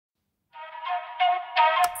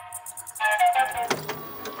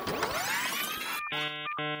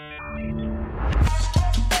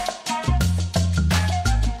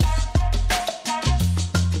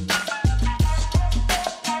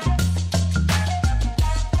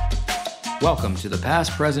Welcome to the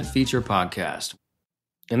Past Present Feature Podcast.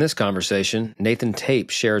 In this conversation, Nathan Tape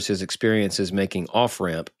shares his experiences making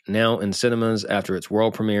Off-Ramp, now in cinemas after its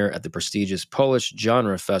world premiere at the prestigious Polish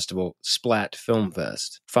genre festival Splat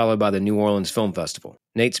FilmFest, followed by the New Orleans Film Festival.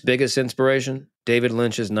 Nate's biggest inspiration? David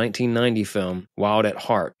Lynch's 1990 film Wild at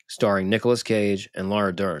Heart, starring Nicolas Cage and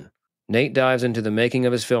Laura Dern. Nate dives into the making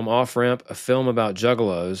of his film Off-Ramp, a film about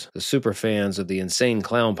Juggalos, the superfans of the Insane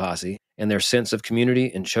Clown Posse, and their sense of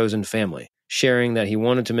community and chosen family, sharing that he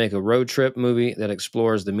wanted to make a road trip movie that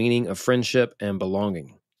explores the meaning of friendship and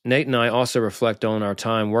belonging. Nate and I also reflect on our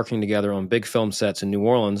time working together on big film sets in New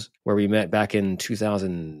Orleans, where we met back in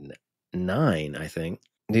 2009, I think.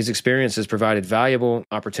 These experiences provided valuable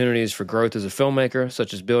opportunities for growth as a filmmaker,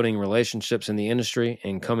 such as building relationships in the industry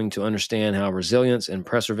and coming to understand how resilience and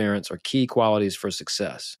perseverance are key qualities for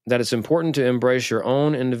success. That it's important to embrace your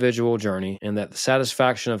own individual journey, and that the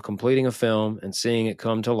satisfaction of completing a film and seeing it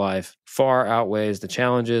come to life far outweighs the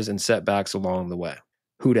challenges and setbacks along the way.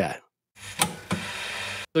 Who dat?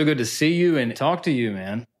 So good to see you and talk to you,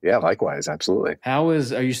 man. Yeah, likewise. Absolutely.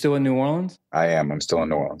 Are you still in New Orleans? I am. I'm still in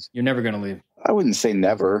New Orleans. You're never going to leave? I wouldn't say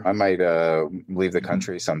never. I might leave the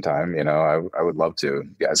country sometime. You know, I would love to.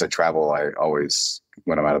 Yeah, as I travel, I always,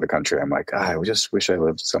 when I'm out of the country, I'm like, I just wish I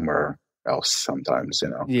lived somewhere else sometimes, you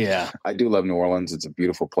know. Yeah. I do love New Orleans. It's a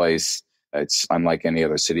beautiful place. It's unlike any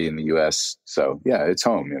other city in the U.S. So, yeah, it's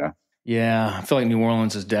home, you know. Yeah, I feel like New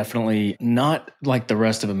Orleans is definitely not like the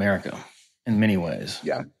rest of America in many ways.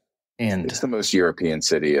 Yeah. And it's the most European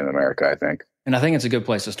city in America, I think. And I think it's a good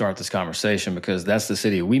place to start this conversation because that's the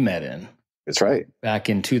city we met in. That's right. Back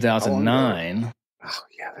in 2009. Oh,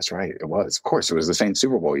 yeah, that's right. It was. Of course, it was the Saints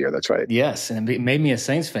Super Bowl year. That's right. Yes, and it made me a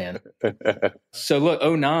Saints fan. So look,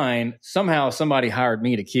 2009, somehow somebody hired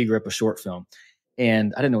me to key grip a short film.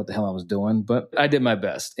 And I didn't know what the hell I was doing, but I did my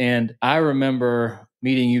best. And I remember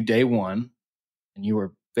meeting you day one, and you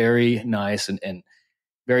were very nice and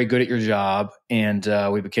very good at your job. And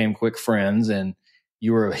we became quick friends, and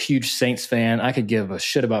you were a huge Saints fan. I could give a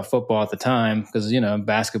shit about football at the time because, you know,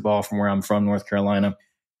 basketball from where I'm from, North Carolina.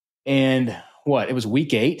 And it was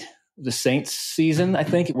week 8, the Saints season, I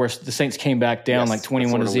think, where the Saints came back down like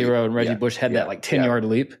 21-0 and Reggie Bush had that like 10-yard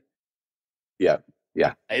leap. Yeah.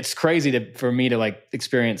 Yeah. It's crazy for me to like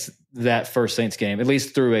experience that first Saints game, at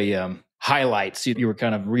least through a highlights. You were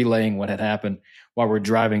kind of relaying what had happened while we're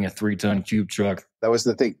driving a 3-ton cube truck. That was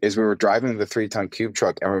the thing, is we were driving the 3-ton cube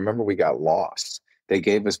truck, and remember we got lost. They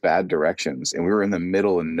gave us bad directions, and we were in the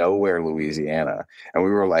middle of nowhere, Louisiana, and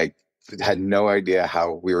we were like, had no idea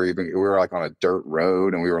how we were like on a dirt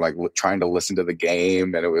road, and we were like trying to listen to the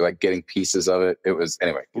game, and it was like getting pieces of it. It was,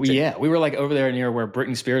 anyway. Yeah, we were like over there near where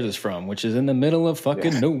Britney Spears is from, which is in the middle of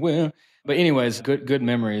fucking nowhere. But anyways, good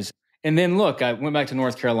memories. And then look, I went back to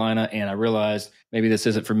North Carolina and I realized maybe this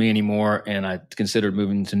isn't for me anymore. And I considered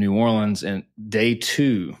moving to New Orleans. And day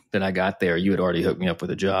 2 that I got there, you had already hooked me up with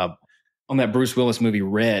a job on that Bruce Willis movie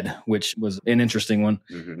Red, which was an interesting one.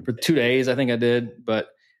 Mm-hmm. For 2 days, I think I did. But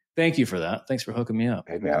thank you for that. Thanks for hooking me up.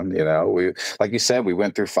 Hey, man, you know, we, like you said, we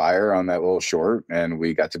went through fire on that little short and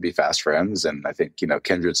we got to be fast friends. And I think, you know,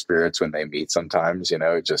 kindred spirits when they meet sometimes, you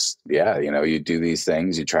know, just, yeah, you know, you do these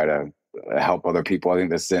things, you try to help other people. I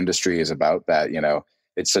think this industry is about that. You know,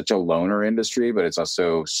 it's such a loner industry, but it's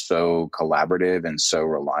also so collaborative and so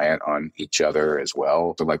reliant on each other as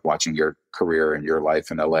well. So like watching your career and your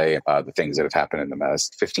life in LA, the things that have happened in the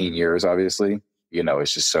last 15 years, obviously, you know,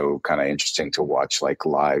 it's just so kind of interesting to watch like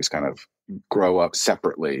lives kind of grow up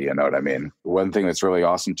separately. You know what I mean? One thing that's really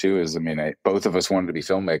awesome too is, I mean, both of us wanted to be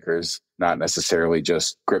filmmakers, not necessarily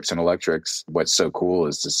just grips and electrics. What's so cool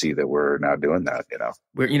is to see that we're now doing that, you know?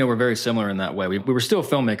 We're very similar in that way. We were still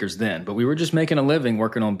filmmakers then, but we were just making a living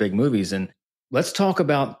working on big movies. And let's talk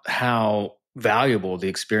about how valuable the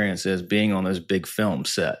experience is being on those big film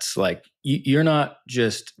sets. Like you're not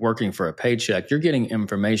just working for a paycheck, you're getting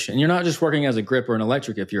information. You're not just working as a grip or an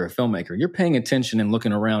electric if you're a filmmaker. You're paying attention and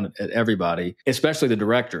looking around at everybody, especially the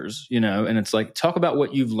directors, you know, and it's like, talk about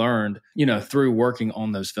what you've learned, you know, through working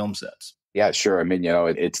on those film sets. Yeah, sure. I mean, you know,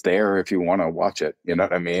 it's there if you want to watch it. You know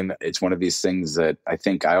what I mean? It's one of these things that I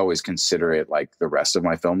think I always consider it like the rest of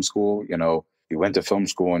my film school. You know, you went to film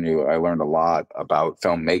school and I learned a lot about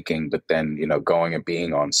filmmaking, but then, you know, going and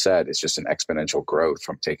being on set, it's just an exponential growth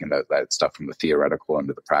from taking that stuff from the theoretical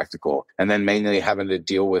into the practical. And then mainly having to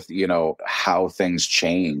deal with, you know, how things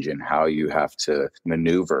change and how you have to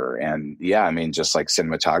maneuver. And yeah, I mean, just like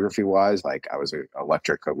cinematography wise, like I was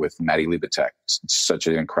electric with Matty Libatek, such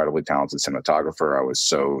an incredibly talented cinematographer. I was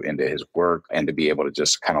so into his work, and to be able to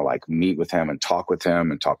just kind of like meet with him and talk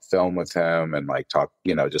film with him and like talk,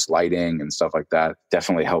 you know, just lighting and stuff like like that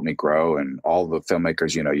definitely helped me grow. And all the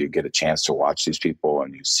filmmakers, you get a chance to watch these people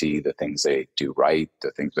and you see the things they do right,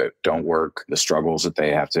 the things that don't work, the struggles that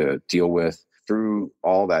they have to deal with through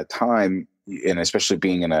all that time. And especially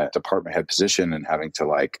being in a department head position and having to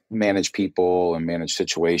like manage people and manage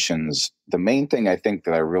situations. The main thing I think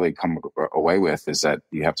that I really come away with is that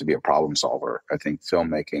you have to be a problem solver. I think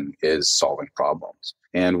filmmaking is solving problems.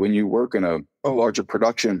 And when you work in a larger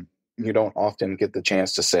production, you don't often get the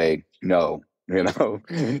chance to say no.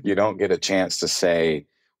 You don't get a chance to say,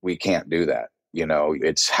 we can't do that.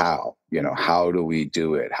 It's how do we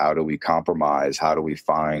do it? How do we compromise? How do we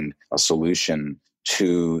find a solution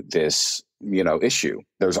to this, issue?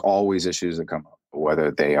 There's always issues that come up, whether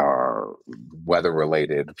they are weather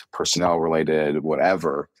related, personnel related,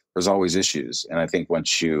 whatever, there's always issues. And I think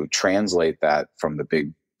once you translate that from the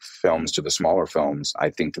big films to the smaller films, I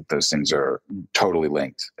think that those things are totally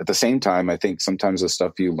linked. At the same time, I think sometimes the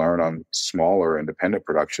stuff you learn on smaller independent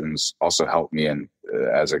productions also help me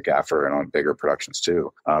as a gaffer and on bigger productions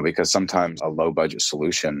too, because sometimes a low budget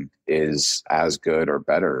solution is as good or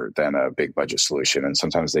better than a big budget solution, and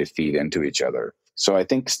sometimes they feed into each other. So I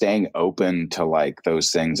think staying open to like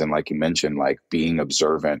those things, and like you mentioned, like being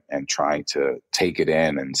observant and trying to take it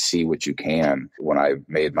in and see what you can. When I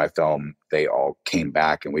made my film, they all came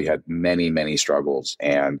back and we had many, many struggles.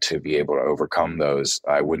 And to be able to overcome those,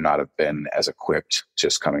 I would not have been as equipped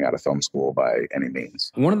just coming out of film school by any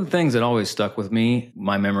means. One of the things that always stuck with me,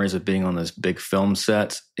 my memories of being on this big film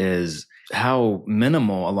set, is how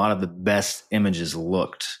minimal a lot of the best images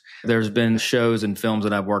looked. There's been shows and films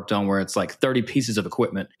that I've worked on where it's like 30 pieces of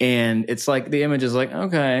equipment. And it's like the image is like,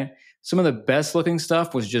 okay, some of the best looking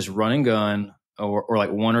stuff was just run and gun or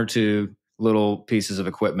like one or two little pieces of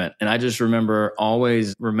equipment. And I just remember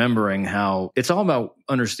always remembering how it's all about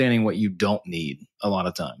understanding what you don't need a lot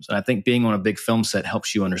of times. And I think being on a big film set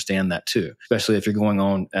helps you understand that too, especially if you're going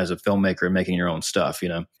on as a filmmaker and making your own stuff,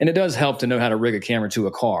 And it does help to know how to rig a camera to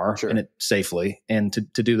a car and it safely and to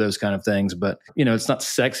do those kind of things. But, it's not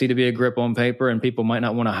sexy to be a grip on paper, and people might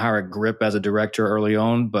not want to hire a grip as a director early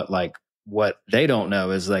on, but like what they don't know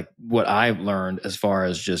is like what I've learned as far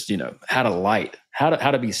as just, how to light, how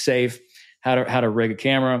to be safe, how to rig a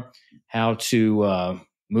camera, how to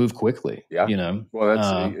move quickly, Well,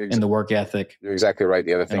 that's and the work ethic. You're exactly right.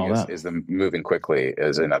 The other thing is the moving quickly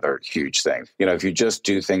is another huge thing. If you just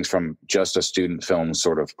do things from just a student film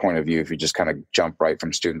sort of point of view, if you just kind of jump right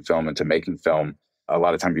from student film into making film, a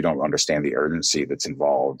lot of times you don't understand the urgency that's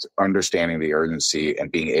involved. Understanding the urgency and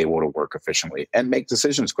being able to work efficiently and make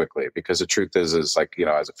decisions quickly. Because the truth is like,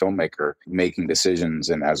 as a filmmaker, making decisions,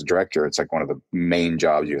 and as a director, it's like one of the main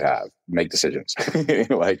jobs you have. Make decisions,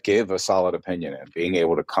 like give a solid opinion, and being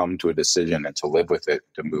able to come to a decision and to live with it,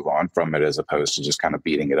 to move on from it, as opposed to just kind of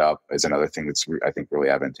beating it up, is another thing that's I think really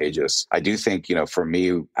advantageous. I do think, for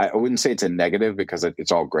me, I wouldn't say it's a negative because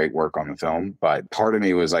it's all great work on the film, but part of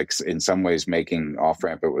me was like, in some ways, making Off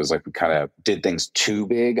Ramp, it was like we kind of did things too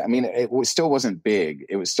big. I mean, still wasn't big.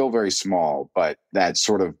 It was still very small, but that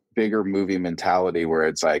sort of bigger movie mentality where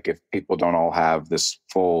it's like, if people don't all have this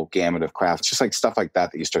full gamut of crafts, just like stuff like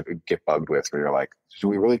that you start to get bugged with, where you're like, do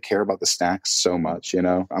we really care about the snacks so much?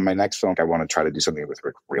 On my next film, I want to try to do something with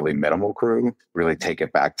a really minimal crew, really take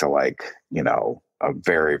it back to like, a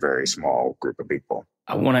very, very small group of people.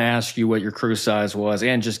 I want to ask you what your crew size was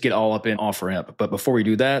and just get all up in Off Ramp. But before we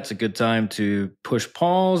do that, it's a good time to push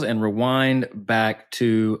pause and rewind back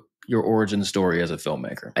to your origin story as a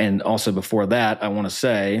filmmaker. And also before that, I want to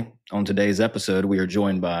say on today's episode, we are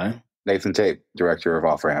joined by Nathan Tape, director of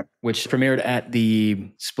Off Ramp, which premiered at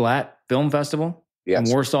the Splat Film Festival in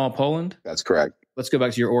Warsaw, Poland. That's correct. Let's go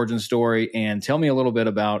back to your origin story and tell me a little bit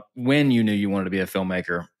about when you knew you wanted to be a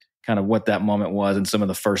filmmaker, kind of what that moment was and some of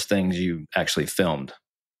the first things you actually filmed.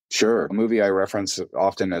 Sure. A movie I reference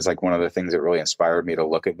often as like one of the things that really inspired me to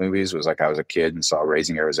look at movies was like I was a kid and saw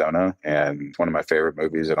Raising Arizona, and it's one of my favorite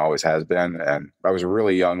movies. It always has been. And I was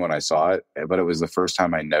really young when I saw it, but it was the first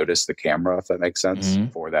time I noticed the camera, if that makes sense. Mm-hmm.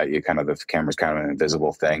 Before that, the camera's kind of an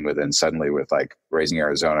invisible thing, but then suddenly with like Raising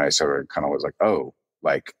Arizona, I sort of kind of was like, oh,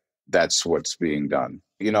 like that's what's being done.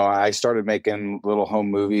 I started making little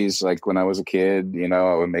home movies like when I was a kid.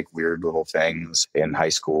 I would make weird little things in high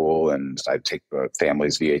school, and I'd take the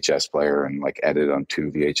family's VHS player and like edit on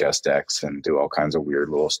 2 VHS decks and do all kinds of weird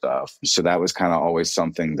little stuff. So that was kind of always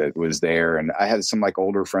something that was there. And I had some like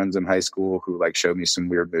older friends in high school who like showed me some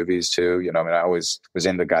weird movies too. I always was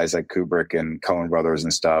into guys like Kubrick and Coen Brothers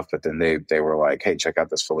and stuff, but then they were like, hey, check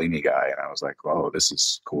out this Fellini guy. And I was like, whoa, this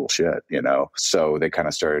is cool shit, So they kind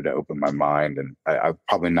of started to open my mind. And I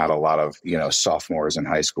probably not a lot of, sophomores in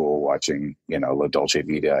high school watching, La Dolce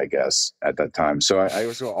Vita, I guess, at that time. So I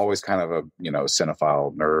was always kind of a,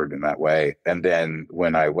 cinephile nerd in that way. And then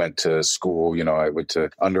when I went to school, I went to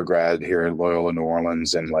undergrad here in Loyola, New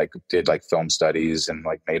Orleans, and like did like film studies and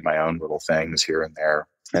like made my own little things here and there.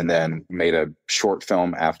 And then made a short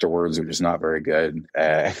film afterwards, which was not very good.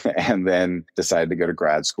 And then decided to go to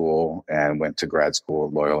grad school and went to grad school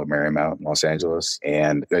at Loyola Marymount in Los Angeles.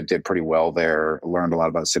 And I did pretty well there. Learned a lot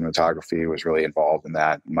about cinematography, was really involved in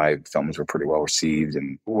that. My films were pretty well received.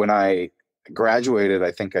 And when I graduated,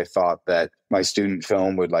 I think I thought that my student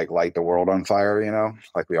film would like light the world on fire,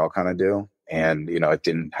 like we all kind of do. And, it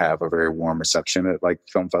didn't have a very warm reception at like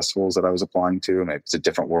film festivals that I was applying to. And it's a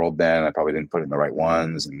different world then. I probably didn't put in the right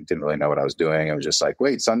ones and didn't really know what I was doing. I was just like,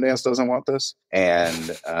 wait, Sundance doesn't want this. And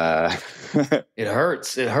it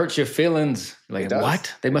hurts. It hurts your feelings. Like,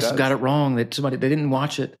 what? They must have got it wrong. They didn't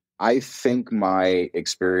watch it. I think my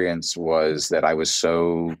experience was that I was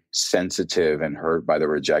so sensitive and hurt by the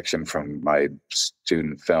rejection from my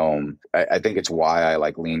student film. I think it's why I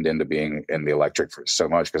like leaned into being in the electric for so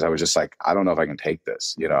much, because I was just like, I don't know if I can take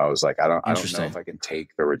this. I was like, I don't know if I can take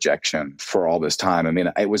the rejection for all this time. I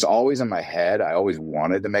mean, it was always in my head. I always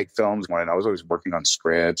wanted to make films when I was always working on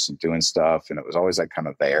scripts and doing stuff. And it was always like kind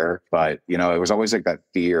of there. But, it was always like that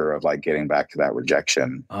fear of like getting back to that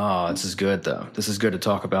rejection. Oh, this is good though. This is good to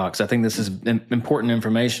talk about, because I think this is important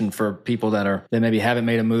information for people that maybe haven't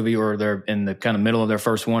made a movie or they're in the kind of middle of their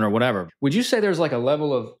first one or whatever. Would you say there's like a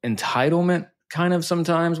level of entitlement kind of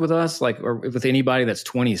sometimes with us, like, or with anybody that's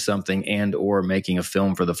 20 something and or making a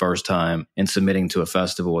film for the first time and submitting to a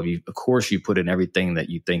festival? Of course, you put in everything that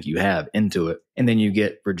you think you have into it, and then you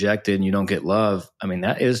get rejected and you don't get love. I mean,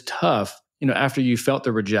 that is tough. After you felt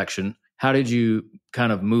the rejection, how did you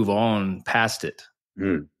kind of move on past it?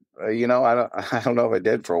 I don't know if I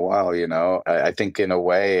did for a while. I think in a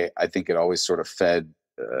way, I think it always sort of fed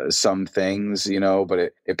some things, but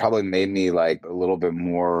it probably made me like a little bit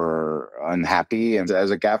more unhappy. And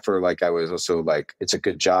as a gaffer, like I was also like, it's a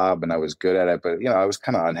good job and I was good at it, but I was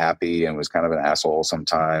kind of unhappy and was kind of an asshole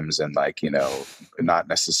sometimes. And like, not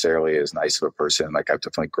necessarily as nice of a person. Like I've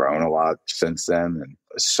definitely grown a lot since then. And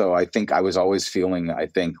so I think I was always feeling,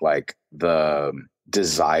 like the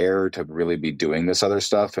desire to really be doing this other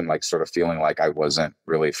stuff and like sort of feeling like I wasn't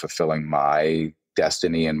really fulfilling my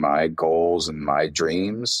destiny and my goals and my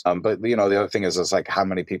dreams. But the other thing is, it's like how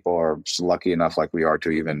many people are lucky enough like we are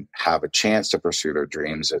to even have a chance to pursue their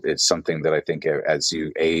dreams. It's something that I think as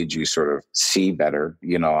you age, you sort of see better.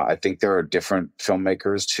 I think there are different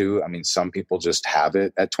filmmakers too. I mean, some people just have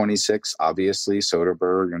it at 26, obviously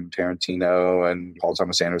Soderbergh and Tarantino and Paul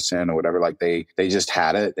Thomas Anderson or whatever, like they just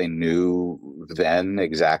had it. They knew then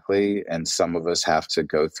exactly. And some of us have to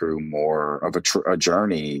go through more of a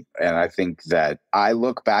journey. And I think that I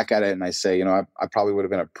look back at it and I say, I probably would have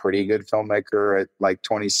been a pretty good filmmaker at like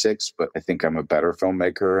 26, but I think I'm a better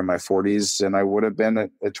filmmaker in my 40s than I would have been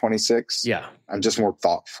at 26. Yeah. I'm just more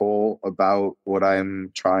thoughtful about what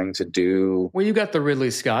I'm trying to do. Well, you got the Ridley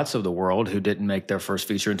Scotts of the world who didn't make their first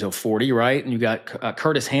feature until 40, right? And you got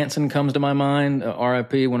Curtis Hanson comes to my mind,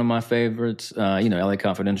 R.I.P., one of my favorites, LA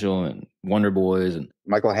Confidential and Wonder Boys. And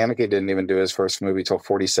Michael Haneke didn't even do his first movie till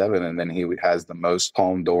 47, and then he has the most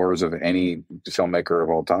Palme d'Ors of any filmmaker of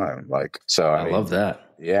all time. Like, so I love that.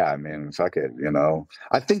 Yeah, I mean, fuck it,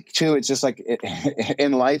 I think too, it's just like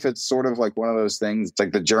in life, it's sort of like one of those things. It's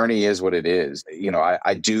like the journey is what it is.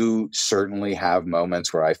 I do certainly have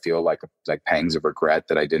moments where I feel like pangs of regret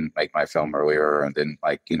that I didn't make my film earlier and didn't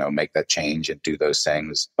make that change and do those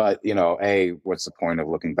things. But A, what's the point of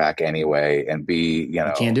looking back anyway? And B, you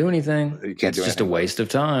can't do anything. You can't do anything. It's just a waste of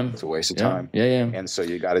time. It's a waste of time. Yeah. And so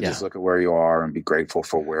you got to just look at where you are and be grateful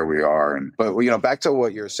for where we are. But back to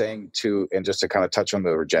what you're saying too, and just to kind of touch on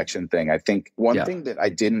the rejection thing, I think one thing that I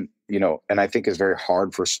didn't, and I think is very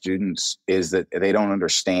hard for students is that they don't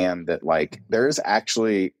understand that like there is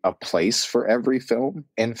actually a place for every film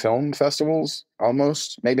in film festivals,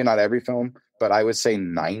 almost. Maybe not every film, but I would say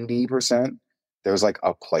 90% there's like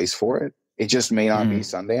a place for it. It just may not be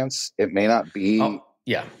Sundance. It may not be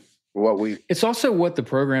it's also what the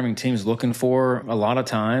programming team's looking for a lot of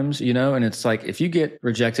times, and it's like if you get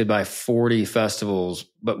rejected by 40 festivals,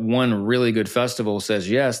 but one really good festival says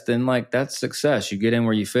yes, then like that's success. You get in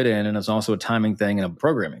where you fit in, and it's also a timing thing and a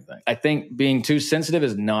programming thing. I think being too sensitive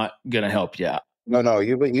is not going to help you out. No,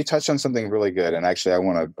 you touched on something really good. And actually, I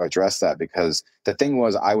want to address that because the thing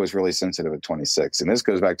was, I was really sensitive at 26. And this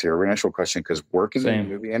goes back to your initial question, because working in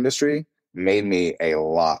the movie industry made me a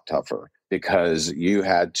lot tougher because you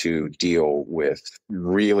had to deal with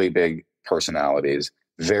really big personalities,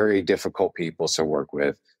 very difficult people to work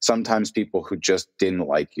with, sometimes people who just didn't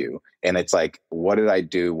like you. And it's like, what did I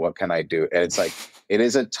do? What can I do? And it's like, it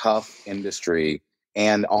is a tough industry.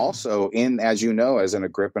 And also as you know, as in a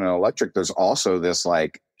grip and an electric, there's also this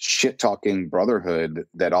like shit talking brotherhood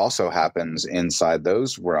that also happens inside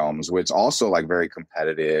those realms, which also like very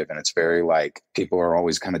competitive. And it's very like people are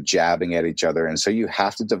always kind of jabbing at each other. And so you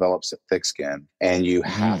have to develop thick skin, and you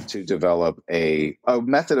have to develop a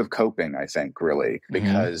method of coping, I think, really,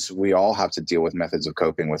 because we all have to deal with methods of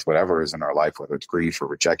coping with whatever is in our life, whether it's grief or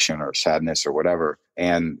rejection or sadness or whatever.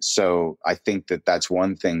 And so I think that that's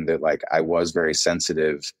one thing that like I was very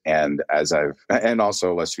sensitive. And and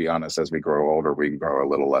also, let's be honest, as we grow older, we grow a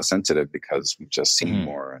little less sensitive because we've just seen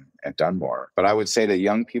more and done more. But I would say to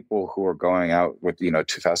young people who are going out with,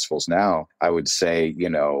 to festivals now, I would say,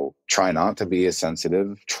 try not to be as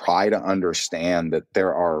sensitive. Try to understand that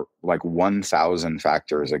there are like 1,000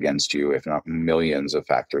 factors against you, if not millions of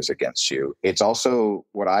factors against you. It's also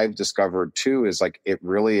what I've discovered too, is like, it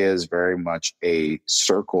really is very much a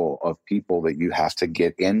circle of people that you have to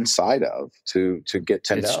get inside of to get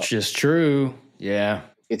to know. It's just true. Yeah.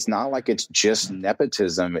 It's not like it's just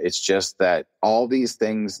nepotism. It's just that all these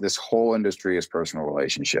things, this whole industry is personal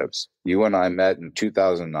relationships. You and I met in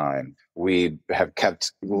 2009. We have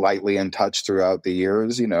kept lightly in touch throughout the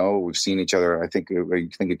years. We've seen each other. I think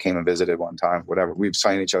you came and visited one time, whatever. We've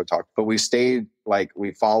seen each other talk, but we stayed like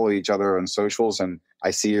we follow each other on socials. And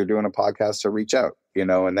I see you're doing a podcast, to reach out,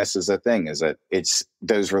 and this is the thing, is that it's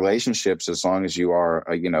those relationships, as long as you are,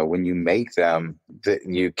 when you make them, that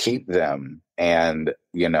you keep them. And,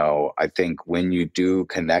 I think when you do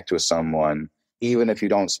connect with someone, even if you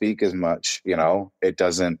don't speak as much,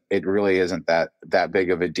 it really isn't that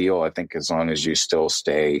big of a deal. I think as long as you still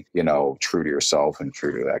stay, true to yourself and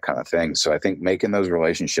true to that kind of thing. So I think making those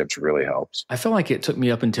relationships really helps. I feel like it took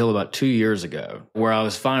me up until about 2 years ago where I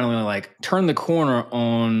was finally like turned the corner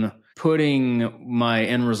on putting my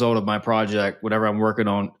end result of my project, whatever I'm working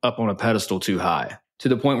on, up on a pedestal too high, to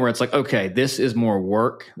the point where it's like, okay, this is more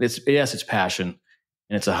work. It's passion.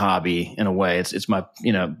 And it's a hobby in a way. It's my,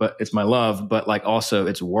 but it's my love, but like also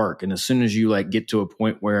it's work. And as soon as you like get to a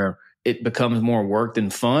point where it becomes more work than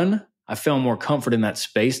fun, I feel more comfort in that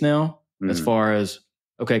space now, as far as,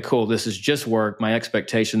 okay, cool, this is just work. My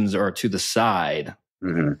expectations are to the side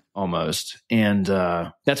almost. And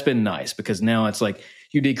that's been nice, because now it's like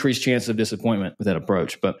you decrease chance of disappointment with that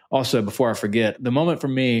approach. But also, before I forget, the moment for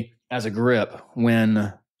me as a grip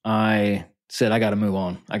when I said, I got to move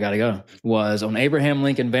on, I got to go, was on Abraham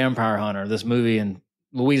Lincoln Vampire Hunter, this movie in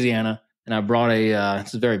Louisiana. And I brought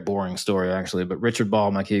it's a very boring story actually, but Richard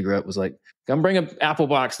Ball, my key grip, was like, come bring an apple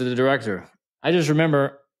box to the director. I just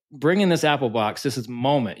remember bringing this apple box, this is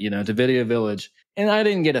moment, to Video Village. And I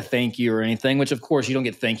didn't get a thank you or anything, which of course you don't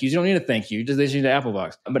get thank yous. You don't need a thank you. They just need an apple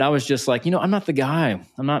box. But I was just like, I'm not the guy.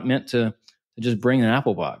 I'm not meant to just bring an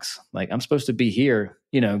apple box. Like, I'm supposed to be here,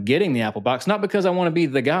 getting the apple box, not because I want to be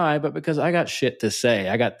the guy, but because I got shit to say.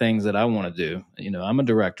 I got things that I want to do. I'm a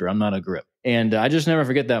director. I'm not a grip. And I just never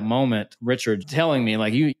forget that moment, Richard telling me,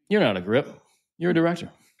 like, you're not a grip. You're a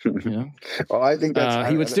director. Well, I think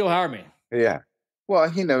that's... he would still hire me. Yeah. Well,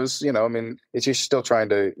 he knows, it's you're still trying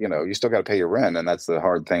to, you still got to pay your rent. And that's the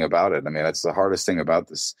hard thing about it. I mean, that's the hardest thing about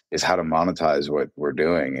this, is how to monetize what we're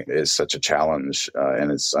doing. It is such a challenge. And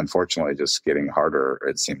it's unfortunately just getting harder,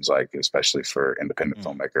 it seems like, especially for independent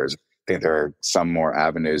filmmakers. I think there are some more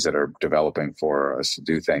avenues that are developing for us to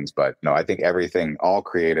do things, but no, I think all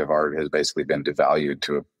creative art has basically been devalued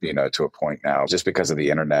to a point now, just because of the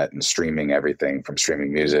internet and streaming everything from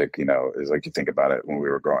streaming music. Is like, you think about it, when we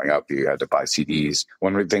were growing up, you had to buy CDs.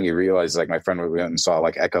 One thing you realize, like, my friend went and saw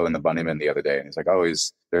like Echo and the Bunnymen the other day, and he's like, oh,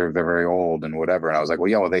 they're very old and whatever. And I was like,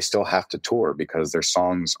 well, they still have to tour because their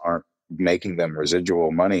songs aren't making them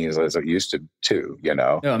residual money as it used to too,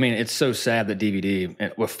 No, I mean, it's so sad that DVD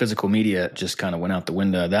and physical media just kind of went out the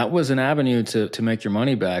window. That was an avenue to make your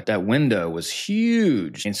money back. That window was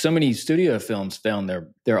huge. And so many studio films found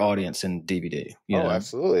their audience in DVD.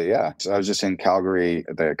 Absolutely. Yeah. So I was just in Calgary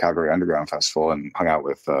at the Calgary Underground Festival and hung out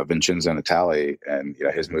with Vincenzo Natali, and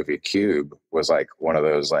his movie Cube was like one of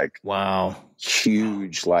those like, wow,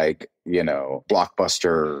 huge, like,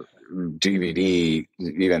 blockbuster DVD,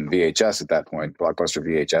 even VHS at that point, blockbuster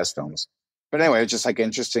VHS films. But anyway, it's just like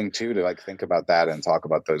interesting too to like think about that and talk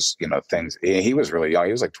about those, things. He was really young.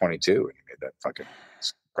 He was like 22 when he made that fucking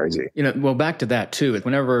crazy. Well, back to that too.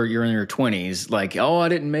 Whenever you're in your 20s, like, oh, I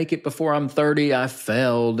didn't make it before I'm 30, I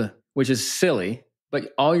failed, which is silly.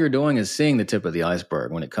 But all you're doing is seeing the tip of the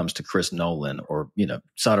iceberg when it comes to Chris Nolan or,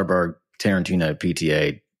 Soderbergh, Tarantino,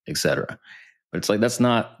 PTA, etc. But it's like,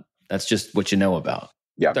 that's just what you know about.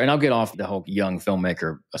 Yeah. And I'll get off the whole young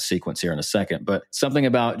filmmaker sequence here in a second, but something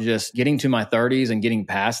about just getting to my 30s and getting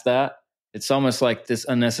past that, it's almost like this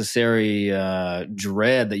unnecessary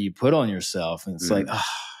dread that you put on yourself. And it's like,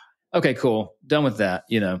 okay, cool. Done with that,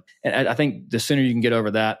 And I think the sooner you can get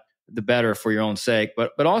over that, the better for your own sake.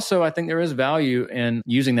 But also I think there is value in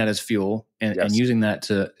using that as fuel and using that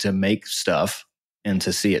to make stuff and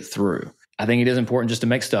to see it through. I think it is important just to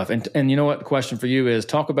make stuff. And you know what? The question for you is,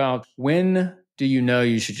 talk about when do you know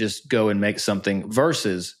you should just go and make something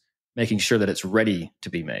versus making sure that it's ready to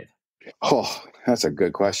be made? Oh, that's a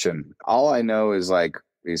good question. All I know is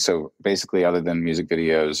so basically other than music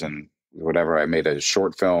videos and whatever, I made a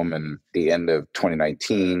short film in the end of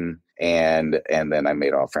 2019 and then I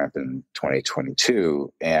made Off Ramp in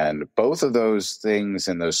 2022. And both of those things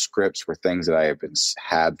and those scripts were things that I have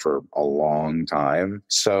had for a long time.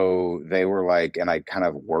 So they were and I kind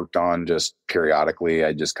of worked on just periodically.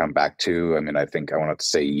 I just come back to, I think I wanted to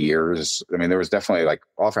say years. There was definitely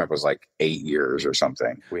Off Ramp was 8 years or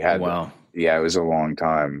something. We had, wow. Yeah, it was a long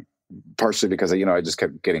time. Partially because, I just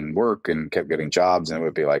kept getting work and kept getting jobs, and it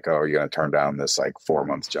would be like, oh, are you going to turn down this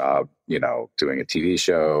 4-month job, doing a TV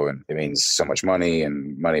show? And it means so much money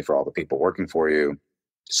and money for all the people working for you.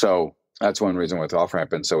 So that's one reason with Off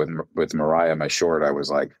Ramp. And so with Mariah, my short, I was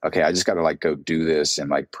like, okay, I just got to go do this and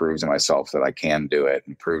prove to myself that I can do it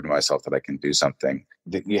and prove to myself that I can do something.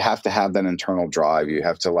 You have to have that internal drive. You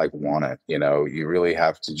have to want it, you really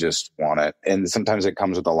have to just want it. And sometimes it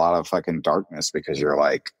comes with a lot of fucking darkness because you're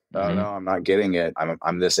like, oh no, I'm not getting it.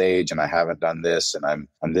 I'm this age and I haven't done this, and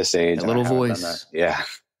I'm this age. A little voice. Yeah.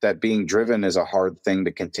 That being driven is a hard thing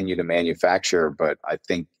to continue to manufacture. But I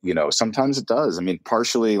think, sometimes it does.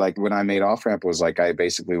 Partially when I made Off Ramp was I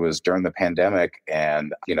basically was during the pandemic,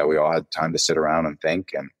 and, we all had time to sit around and think.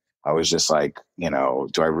 And I was just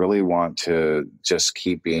do I really want to just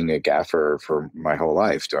keep being a gaffer for my whole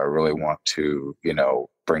life? Do I really want to,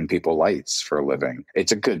 bring people lights for a living?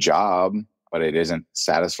 It's a good job, but it isn't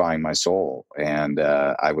satisfying my soul. And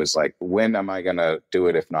I was like, when am I going to do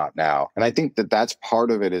it if not now? And I think that's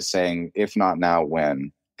part of it, is saying, if not now,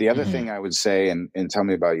 when? The other thing I would say, and tell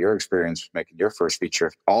me about your experience making your first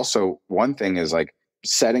feature. Also, one thing is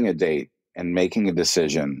setting a date and making a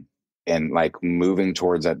decision and moving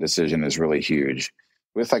towards that decision is really huge.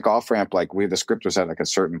 With Off Ramp, the script was at a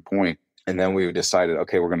certain point. And then we decided,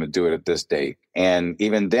 okay, we're going to do it at this date. And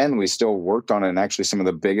even then, we still worked on it. And actually, some of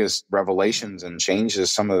the biggest revelations and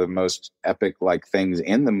changes, some of the most epic things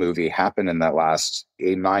in the movie happened in that last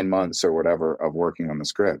 9 months or whatever of working on the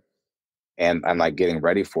script. And I'm getting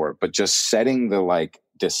ready for it. But just setting the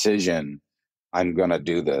decision, I'm going to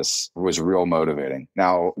do this, was real motivating.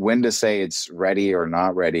 Now, when to say it's ready or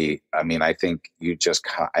not ready, I think you just,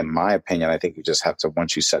 in my opinion, I think you just have to,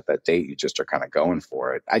 once you set that date, you just are kind of going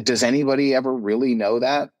for it. Does anybody ever really know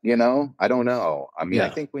that? I don't know. I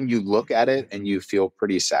think when you look at it and you feel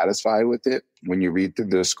pretty satisfied with it, when you read through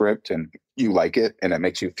the script and you like it and it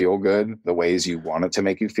makes you feel good the ways you want it to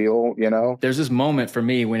make you feel, There's this moment for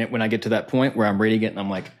me when I get to that point where I'm reading it and I'm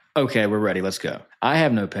like, okay, we're ready. Let's go. I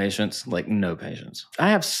have no patience, no patience. I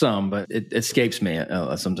have some, but it escapes me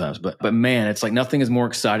sometimes. But man, it's nothing is more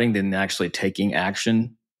exciting than actually taking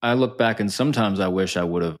action. I look back and sometimes I wish I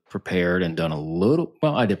would have prepared and done a little.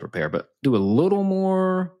 Well, I did prepare, but do a little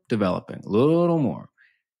more developing, a little more.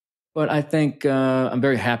 But I think I'm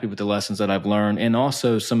very happy with the lessons that I've learned. And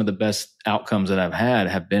also some of the best outcomes that I've had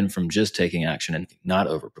have been from just taking action and not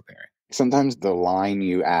over preparing. Sometimes the line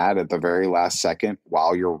you add at the very last second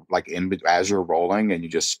while you're as you're rolling and you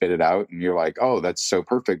just spit it out and you're like, oh, that's so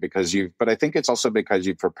perfect but I think it's also because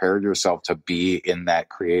you've prepared yourself to be in that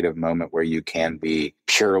creative moment where you can be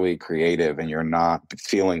purely creative and you're not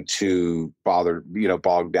feeling too bothered,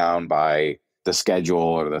 bogged down by the schedule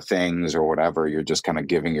or the things or whatever. You're just kind of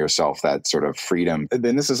giving yourself that sort of freedom. And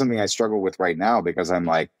then this is something I struggle with right now because I'm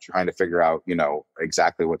trying to figure out,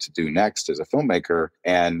 exactly what to do next as a filmmaker.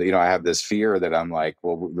 And, I have this fear that I'm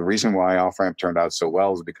well, the reason why Off Ramp turned out so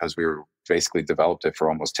well is because we were basically developed it for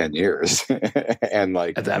almost 10 years. And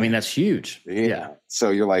that's huge. Yeah.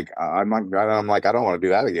 So you're I don't want to do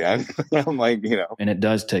that again. I'm And it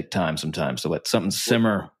does take time sometimes to let something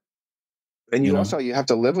simmer. And you also, you have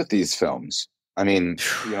to live with these films.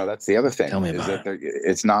 That's the other thing. Tell me about it.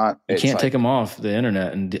 It's not. You can't take them off the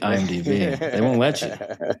internet and IMDb. They won't let you.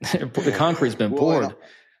 The concrete's been poured.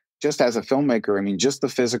 Just as a filmmaker, just the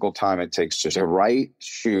physical time it takes just to write,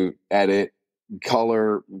 shoot, edit,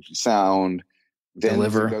 color, sound, then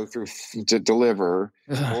deliver. To go through to deliver,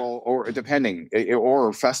 or depending,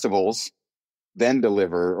 or festivals. then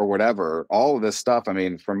deliver or whatever, all of this stuff. I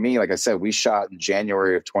mean, for me, like I said, we shot in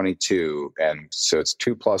January of 22. And so it's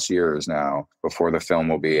 2+ years now before the film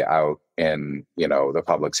will be out in, the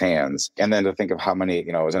public's hands. And then to think of how many,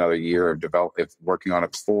 it was another year of working on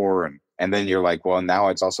it before. And then you're like, well, now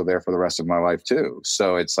it's also there for the rest of my life too.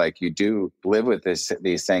 So it's like, you do live with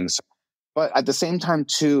these things. But at the same time,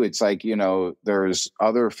 too, it's like, there's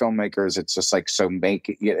other filmmakers. It's just like,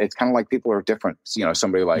 it's kind of like people are different.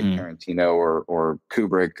 Somebody like Tarantino or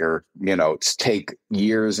Kubrick or, take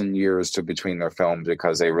years and years between their films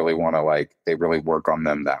because they really want to they really work on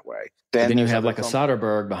them that way. Then you have like a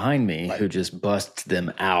Soderbergh behind me who just busts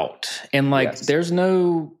them out. And there's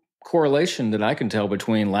no correlation that I can tell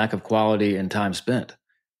between lack of quality and time spent.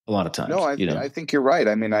 A lot of times. No, I think you're right.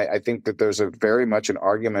 I mean, I think that there's a very much an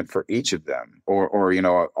argument for each of them. Or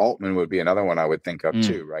Altman would be another one I would think of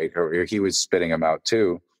too, right? Or he was spitting them out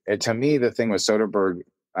too. And to me, the thing with Soderbergh,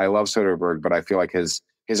 I love Soderbergh, but I feel like his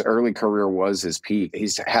early career was his peak.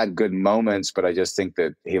 He's had good moments, but I just think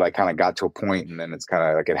that he kind of got to a point and then it's kind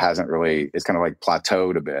of it hasn't really, it's kind of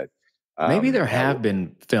plateaued a bit. Maybe there have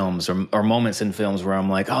been films or moments in films where I'm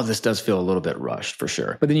like, oh, this does feel a little bit rushed for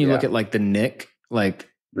sure. But then you look at The Nick,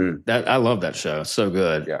 that I love that show. It's so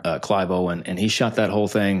good. Yeah. Clive Owen, and he shot that whole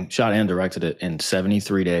thing, shot and directed it in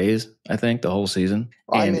 73 days, I think, the whole season.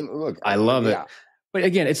 And I love it. But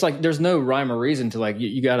again, it's there's no rhyme or reason to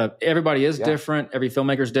you gotta, everybody is different. Every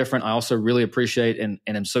filmmaker's different. I also really appreciate and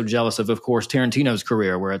I'm so jealous of course, Tarantino's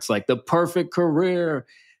career, where it's the perfect career,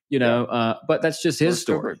 but that's just his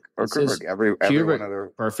story. Kubrick. Every one of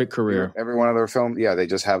their perfect career. Every one of their films, they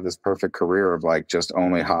just have this perfect career of just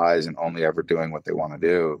only highs and only ever doing what they want to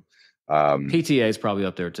do. PTA is probably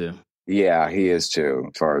up there too. Yeah, he is too,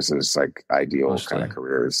 as far as his ideal kind of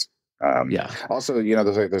careers. Also,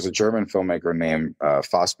 there's a German filmmaker named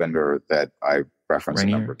Fassbender that I referenced a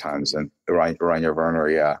number of times, and Rainer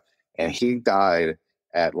Werner, and he died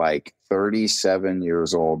at 37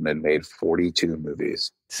 years old and made 42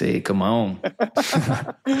 movies. See, come on.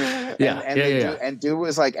 Dude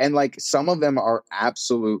was some of them are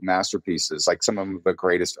absolute masterpieces. Some of them the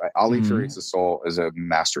greatest. Ali Furious Soul is a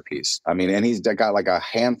masterpiece. I mean, and he's got a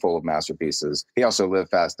handful of masterpieces. He also Live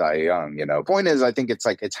Fast, Die Young. Point is, I think it's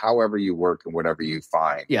it's however you work and whatever you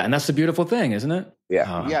find. Yeah, and that's the beautiful thing, isn't it?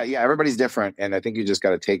 Yeah. Everybody's different. And I think you just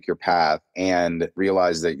got to take your path and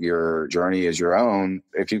realize that your journey is your own.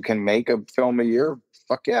 If you can make a film a year,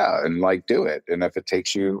 fuck yeah, and do it. And if it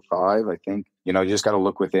takes you 5, I think, you just got to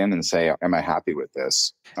look within and say, am I happy with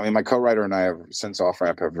this? I mean, my co-writer and I have, since Off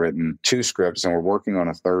Ramp, have written 2 scripts and we're working on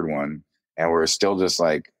a 3rd one. And we're still just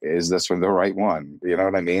is this the right one? You know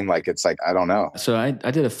what I mean? It's I don't know. So I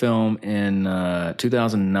did a film in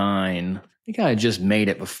 2009. I think I had just made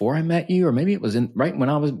it before I met you, or maybe it was right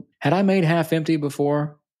when had I made Half Empty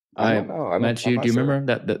before I met you? Do you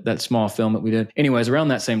remember that small film that we did? Anyways, around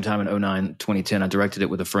that same time in 2009, 2010, I directed it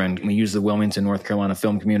with a friend. We used the Wilmington, North Carolina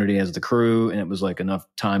film community as the crew, and it was enough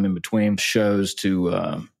time in between shows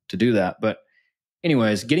to do that. But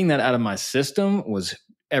anyways, getting that out of my system was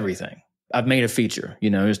everything. I've made a feature,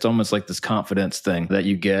 it's almost this confidence thing that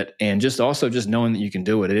you get. And just knowing that you can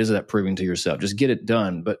do it. It is that proving to yourself, just get it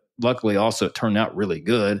done. But luckily also it turned out really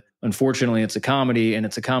good. Unfortunately, it's a comedy and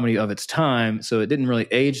it's a comedy of its time. So it didn't really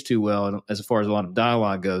age too well as far as a lot of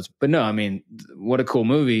dialogue goes. But no, I mean, what a cool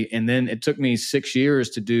movie. And then it took me 6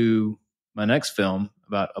 years to do my next film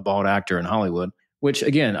about a bald actor in Hollywood, which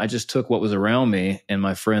again, I just took what was around me and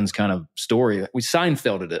my friend's kind of story. We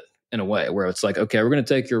Seinfelded it in a way where it's okay, we're going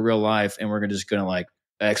to take your real life and we're just going to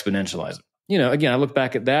exponentialize it. Again, I look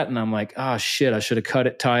back at that and I'm shit, I should have cut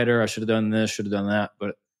it tighter. I should have done this, should have done that.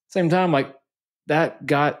 But at the same time, that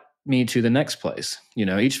got me to the next place.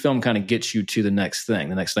 Each film kind of gets you to the next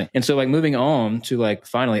thing. And so moving on to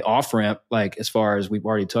finally Off Ramp, as far as we've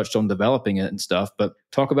already touched on developing it and stuff, but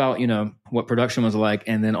talk about, what production was like.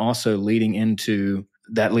 And then also leading into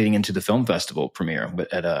the film festival premiere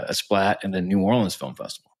at a Splat and the New Orleans Film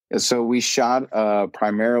Festival. So we shot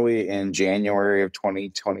primarily in January of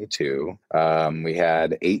 2022. We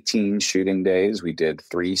had 18 shooting days. We did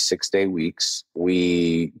 3 6-day weeks.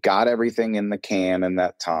 We got everything in the can in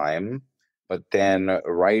that time. But then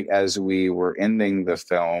right as we were ending the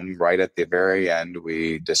film, right at the very end,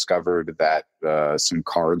 we discovered that some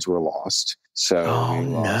cards were lost. So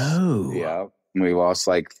we lost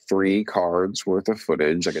 3 cards worth of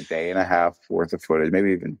footage, a day and a half worth of footage,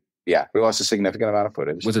 maybe even Yeah, we lost a significant amount of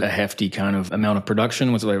footage. Was it a hefty kind of amount of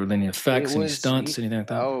production? Was it like any effects, any stunts, anything like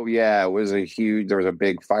that? Oh, yeah. It was there was a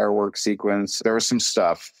big fireworks sequence. There was some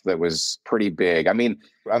stuff that was pretty big. I mean,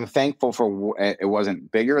 I'm thankful for it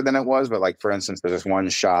wasn't bigger than it was, but like, for instance, there's this one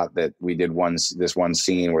shot that we did this one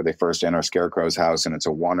scene where they first enter Scarecrow's house and it's a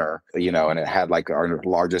oneer, and it had like our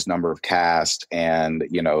largest number of cast and,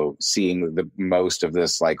 seeing the most of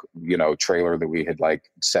this, like, trailer that we had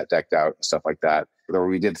like set decked out and stuff like that.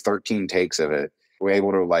 We did 13 takes of it. We were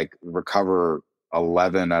able to like recover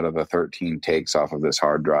 11 out of the 13 takes off of this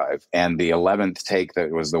hard drive. And the 11th take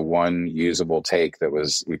that was the one usable take that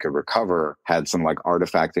we could recover had some like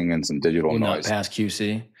artifacting and some digital noise. Not past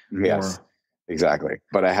QC? Yes, exactly.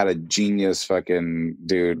 But I had a genius fucking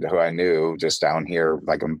dude who I knew just down here,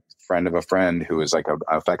 like a friend of a friend who was like an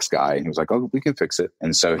effects guy. And he was like, "Oh, we can fix it."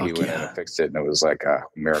 And so he went in and fixed it. And it was like a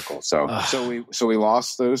miracle. So we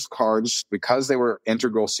lost those cards because they were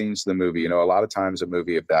integral scenes to the movie. A lot of times a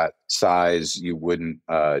movie of that size, you wouldn't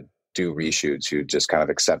do reshoots. You just kind of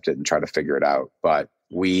accept it and try to figure it out. But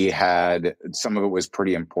we had, some of it was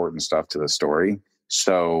pretty important stuff to the story.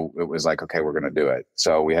 So it was like, okay, we're going to do it.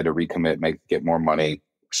 So we had to recommit, get more money.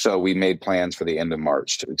 So we made plans for the end of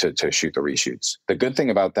March to shoot the reshoots. The good thing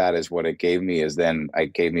about that is what it gave me is then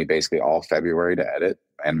it gave me basically all February to edit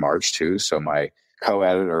and March too. So my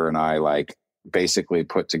co-editor and I like basically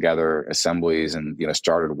put together assemblies and,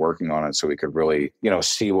 started working on it so we could really,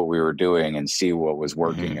 see what we were doing and see what was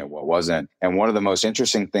working and what wasn't. And one of the most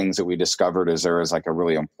interesting things that we discovered is there was like a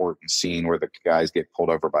really important scene where the guys get pulled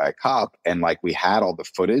over by a cop and like we had all the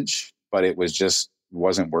footage, but it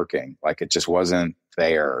wasn't working. Like it just wasn't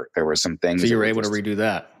there. There were some things. So you were able to redo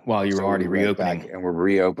that while you were already reopening. And we're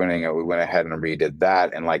reopening it. We went ahead and redid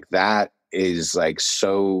that. And like that is like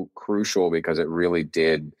so crucial because it made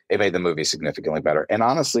the movie significantly better. And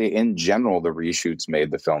honestly, in general, the reshoots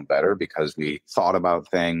made the film better because we thought about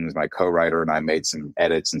things. My co-writer and I made some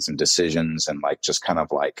edits and some decisions and like just kind of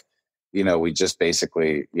like, we just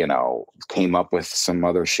basically, came up with some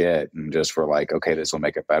other shit and just were like, okay, this will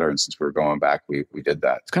make it better. And since we were going back, we did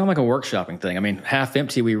that. It's kind of like a workshopping thing. I mean, Half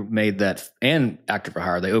Empty, we made that, and Actor for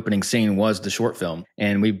Hire, the opening scene was the short film.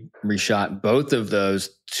 And we reshot both of those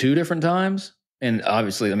 2 different times. And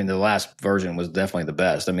obviously, I mean, the last version was definitely the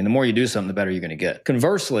best. I mean, the more you do something, the better you're going to get.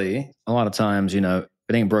 Conversely, a lot of times, if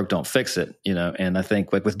it ain't broke, don't fix it, and I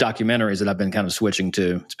think like with documentaries that I've been kind of switching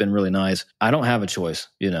to, it's been really nice. I don't have a choice,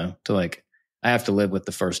 to like, I have to live with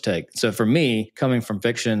the first take. So for me, coming from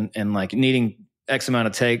fiction and like needing X amount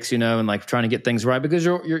of takes, and like trying to get things right because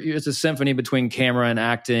it's a symphony between camera and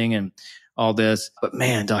acting and all this. But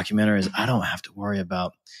man, documentaries, I don't have to worry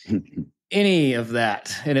about any of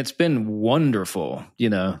that. And it's been wonderful,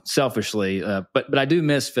 selfishly. But I do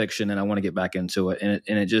miss fiction and I want to get back into it. And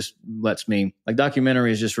it just lets me, like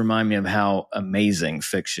documentaries just remind me of how amazing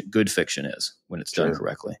good fiction is when it's done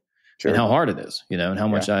correctly. Sure. And how hard it is, and how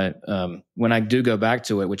much when I do go back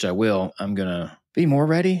to it, which I will, I'm going to be more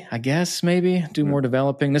ready, I guess, maybe do more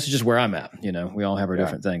developing. This is just where I'm at. We all have our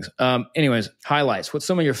different things. Anyways, highlights. What's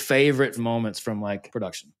some of your favorite moments from like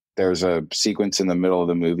production? There's a sequence in the middle of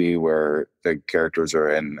the movie where the characters are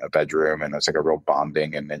in a bedroom and it's like a real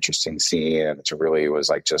bonding and interesting scene. And it was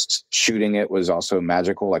like just shooting it was also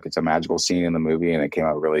magical. Like it's a magical scene in the movie and it came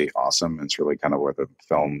out really awesome. It's really kind of where the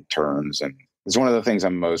film turns. And it's one of the things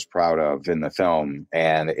I'm most proud of in the film.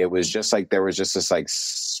 And it was just like, there was just this like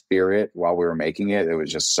spirit while we were making it. It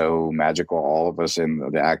was just so magical. All of us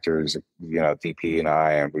and the actors, DP and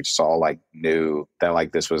I, and we just all like knew that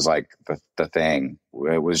like this was like the thing.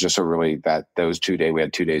 It was just those 2 days, we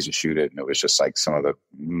had 2 days to shoot it. And it was just like some of the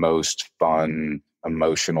most fun,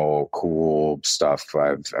 emotional, cool stuff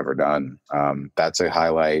I've ever done. That's a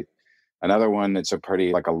highlight. Another one that's a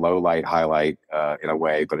pretty like a low light highlight in a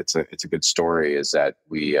way, but it's a good story is that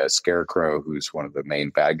Scarecrow, who's one of the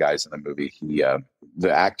main bad guys in the movie,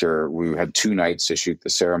 the actor, we had 2 nights to shoot the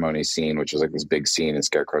ceremony scene, which was like this big scene and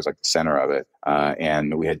Scarecrow's like the center of it.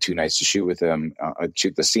 And we had 2 nights to shoot with him,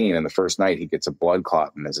 shoot the scene. And the first night he gets a blood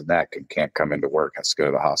clot in his neck and can't come into work, has to go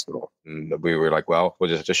to the hospital. And we were like, well,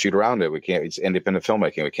 we'll just shoot around it. It's independent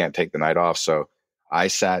filmmaking. We can't take the night off. So I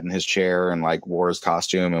sat in his chair and like wore his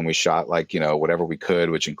costume and we shot like, whatever we could,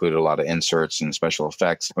 which included a lot of inserts and special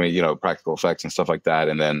effects. I mean, practical effects and stuff like that.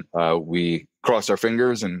 And then we crossed our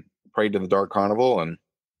fingers and prayed to the Dark Carnival and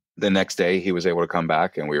The next day, he was able to come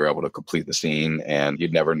back and we were able to complete the scene. And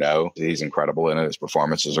you'd never know. He's incredible in it. His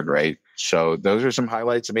performances are great. So those are some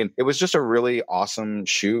highlights. I mean, it was just a really awesome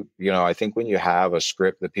shoot. I think when you have a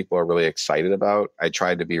script that people are really excited about, I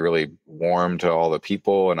tried to be really warm to all the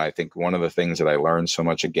people. And I think one of the things that I learned so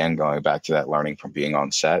much, again, going back to that learning from being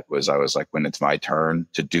on set, was I was like, when it's my turn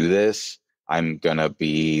to do this, I'm going to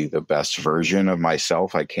be the best version of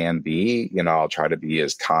myself I can be. I'll try to be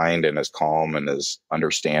as kind and as calm and as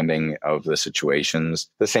understanding of the situations.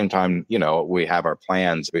 At the same time, we have our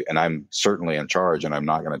plans and I'm certainly in charge and I'm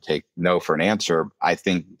not going to take no for an answer. I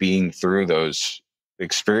think being through those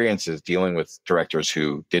experiences, dealing with directors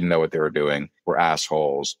who didn't know what they were doing, were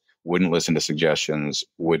assholes, wouldn't listen to suggestions,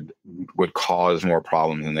 would cause more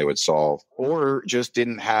problems than they would solve, or just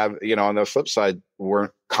didn't have, on the flip side,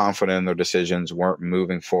 weren't confident in their decisions, weren't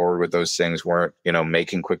moving forward with those things, weren't,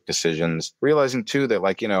 making quick decisions. Realizing too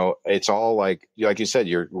that it's all like you said,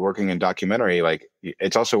 you're working in documentary,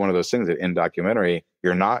 it's also one of those things that in documentary,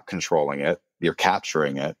 you're not controlling it, you're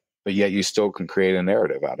capturing it, but yet you still can create a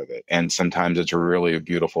narrative out of it. And sometimes it's really a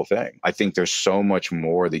beautiful thing. I think there's so much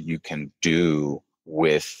more that you can do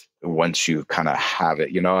with once you kind of have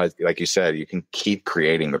it, like you said, you can keep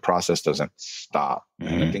creating. The process doesn't stop.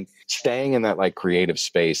 Mm-hmm. And I think staying in that creative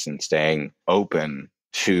space and staying open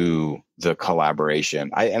to the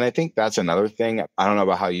collaboration. I think that's another thing. I don't know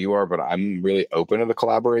about how you are, but I'm really open to the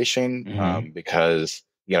collaboration because,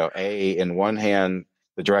 in one hand,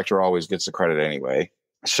 the director always gets the credit anyway.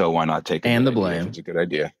 So why not take and the blame? If it's a good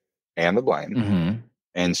idea and the blame. Mm-hmm.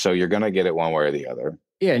 And so you're going to get it one way or the other.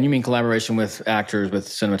 Yeah, and you mean collaboration with actors, with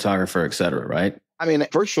cinematographer, et cetera, right? I mean,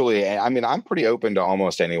 virtually. I mean, I'm pretty open to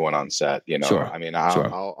almost anyone on set. Sure. I mean,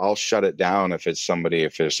 I'll shut it down if there's somebody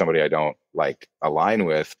I don't align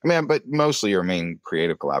with. I mean, but mostly your main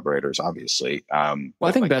creative collaborators, obviously. Well,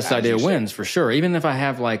 I think best idea wins for sure. Even if I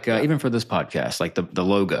have even for this podcast, the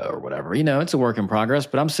logo or whatever, it's a work in progress.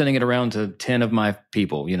 But I'm sending it around to 10 of my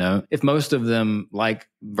people. If most of them like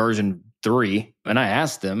version 3, and I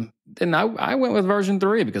asked them, then I went with version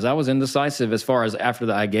 3 because I was indecisive as far as after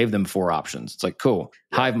that I gave them 4 options. It's cool.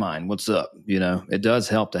 Yeah. Hive mind, what's up? It does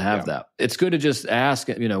help to have that. It's good to just ask,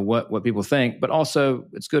 what people think, but also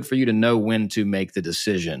it's good for you to know when to make the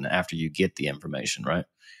decision after you get the information, right?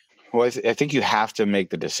 Well, I think you have to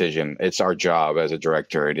make the decision. It's our job as a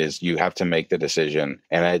director. You have to make the decision.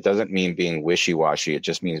 And it doesn't mean being wishy-washy. It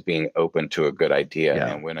just means being open to a good idea.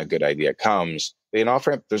 Yeah. And when a good idea comes,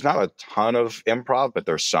 there's not a ton of improv, but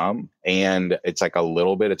there's some. And it's a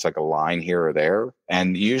little bit, it's a line here or there.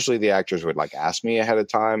 And usually the actors would ask me ahead of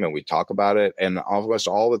time and we'd talk about it. And almost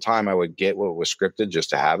all the time I would get what was scripted just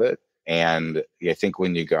to have it. And I think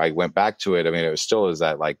when I went back to it, I mean, it was still is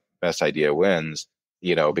that best idea wins.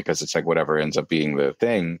 Because it's whatever ends up being the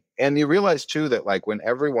thing. And you realize too that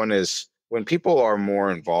when people are more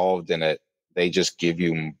involved in it, they just give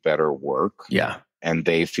you better work. Yeah. And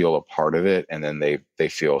they feel a part of it. And then they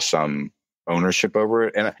feel some ownership over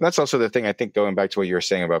it. And that's also the thing, I think, going back to what you were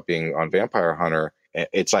saying about being on Vampire Hunter,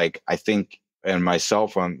 it's I think, and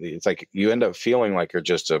myself it's you end up feeling like you're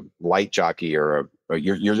just a light jockey or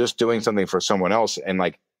you're just doing something for someone else. And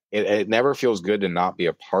it never feels good to not be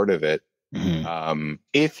a part of it. Mm-hmm.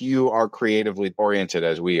 If you are creatively oriented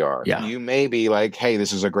as we are, you may be hey,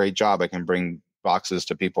 this is a great job. I can bring boxes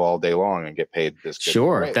to people all day long and get paid this good.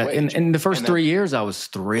 Sure. In the first 3 years, I was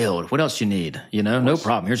thrilled. What else you need? No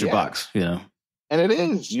problem. Here's your box, And it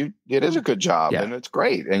is a good job and it's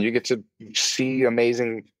great. And you get to see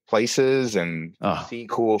amazing places and see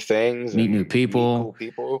cool things. Meet new people.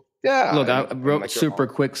 Yeah. Look, I wrote super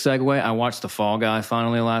quick segue. I watched The Fall Guy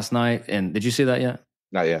finally last night. And did you see that yet?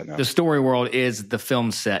 Not yet, no. The story world is the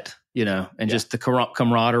film set, and just the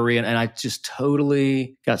camaraderie. And I just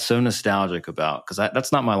totally got so nostalgic about, because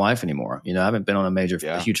that's not my life anymore. I haven't been on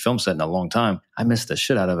a huge film set in a long time. I miss the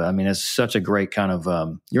shit out of it. I mean, it's such a great kind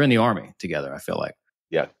of, you're in the army together, I feel like.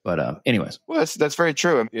 Yeah. But anyways. Well, that's very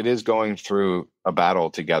true. It is going through a battle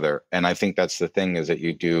together. And I think that's the thing is that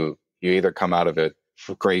you either come out of it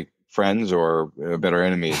for great friends or better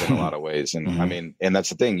enemies in a lot of ways. And I mean, and that's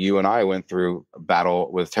the thing. You and I went through a battle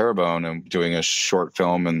with Terrebonne and doing a short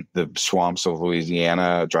film in the swamps of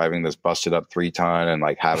Louisiana, driving this busted up 3-ton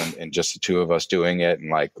and and just the two of us doing it.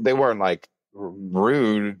 And they weren't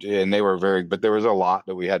rude and they were but there was a lot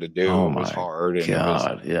that we had to do. It was hard. And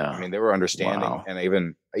God, I mean, they were understanding. Wow. And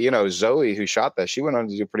even, Zoe, who shot that, she went on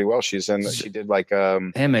to do pretty well. She did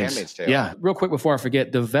Handmaid's Tale. Yeah. Real quick before I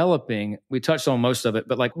forget, developing, we touched on most of it,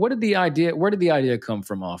 but where did the idea come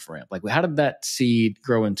from Off Ramp? How did that seed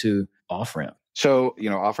grow into Off Ramp? So,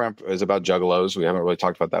 Off Ramp is about Juggalos. We haven't really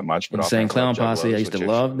talked about that much. But Insane Clown Posse. I used to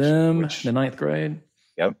love them in the 9th grade.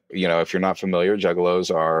 Yep. If you're not familiar,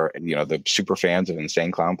 Juggalos are, the super fans of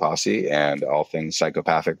Insane Clown Posse and all things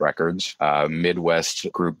Psychopathic Records, Midwest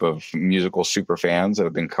group of musical super fans that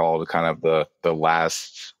have been called kind of the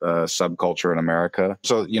last subculture in America.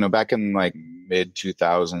 So, back in like mid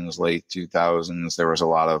 2000s, late 2000s, there was a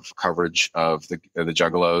lot of coverage of the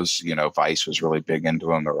Juggalos. Vice was really big into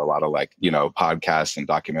them. There were a lot of podcasts and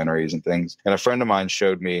documentaries and things. And a friend of mine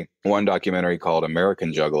showed me one documentary called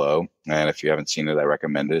American Juggalo. And if you haven't seen it, I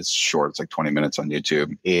recommend it. It's short. It's like 20 minutes on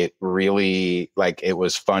YouTube. It really, it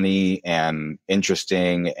was funny and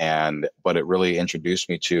interesting. What it really introduced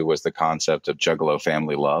me to was the concept of Juggalo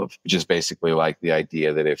family love, which is basically like the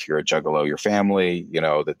idea that if you're a Juggalo, your family,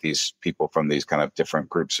 that these people from these kind of different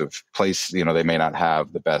groups of place, they may not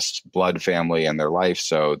have the best blood family in their life.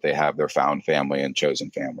 So they have their found family and chosen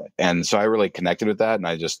family. And so I really connected with that. And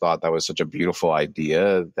I just thought that was such a beautiful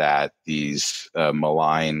idea that this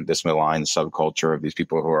maligned subculture of these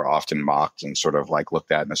people who are often mocked and sort of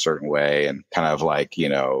looked at in a certain way and kind of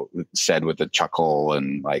said with a chuckle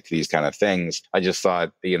and these kind of things. I just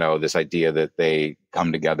thought, this idea that they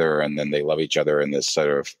come together and then they love each other in this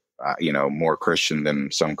sort of, more Christian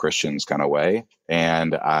than some Christians kind of way.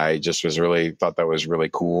 And I just thought that was really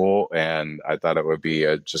cool. And I thought it would be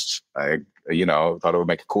thought it would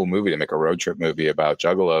make a cool movie to make a road trip movie about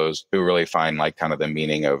Juggalos who really find kind of the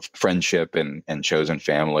meaning of friendship and chosen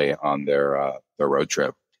family on their road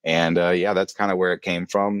trip. And that's kind of where it came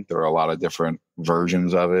from. There were a lot of different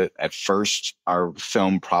versions of it. At first, our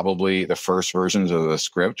film, probably the first versions of the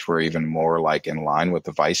script were even more in line with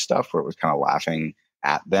the Vice stuff, where it was kind of laughing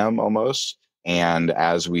at them almost. And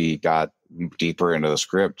as we got deeper into the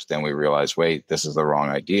script, then we realized, wait, this is the wrong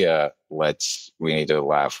idea. We need to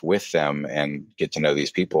laugh with them and get to know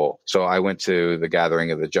these people. So I went to the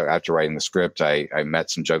gathering of after writing the script, I met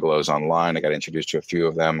some Juggalos online. I got introduced to a few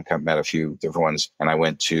of them, met a few different ones. And I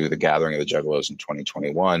went to the gathering of the Juggalos in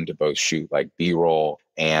 2021 to both shoot B-roll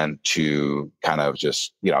and to kind of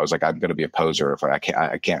just, I was like, I'm going to be a poser if I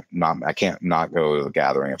can't not go to the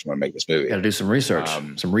gathering if I'm going to make this movie. Got to do some research,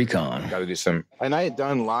 some recon. Got to do some, and I had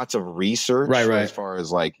done lots of research, right. As far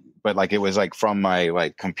as but it was from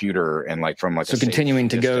my computer and from so continuing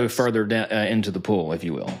to go further down into the pool, if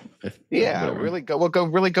you will. Really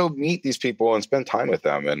go meet these people and spend time with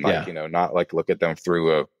them and not look at them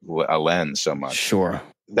through a lens so much. Sure.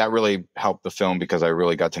 That really helped the film because I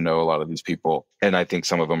really got to know a lot of these people. And I think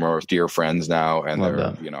some of them are dear friends now. And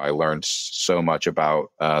I learned so much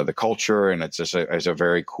about the culture, and it's a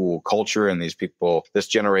very cool culture. And these people, this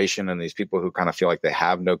generation and these people who kind of feel like they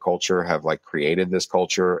have no culture have created this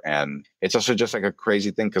culture. And it's also just a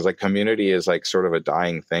crazy thing because community is sort of a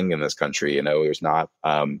dying thing in this country. there's not,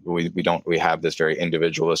 we have this very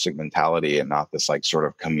individualistic mentality and not this sort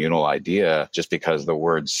of communal idea just because the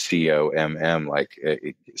word COMMU,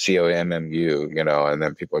 and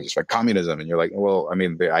then people are just communism. And you're like, well, I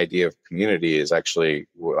mean, the idea of community is actually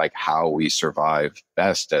how we survive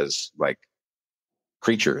best as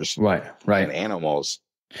creatures, right, and animals.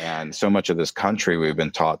 And so much of this country, we've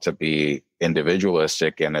been taught to be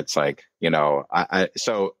individualistic. And it's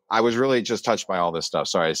so I was really just touched by all this stuff.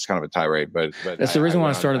 Sorry, it's kind of a tirade, but that's the reason why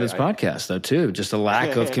I started this podcast though, too. Just a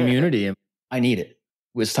lack of community. I need it.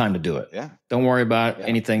 It's time to do it. Yeah. Don't worry about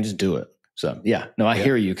anything. Just do it. So I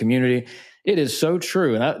hear you. Community. It is so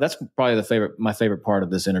true. And that's probably my favorite part of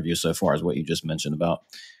this interview so far is what you just mentioned about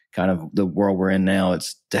kind of the world we're in now.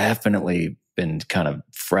 It's definitely been kind of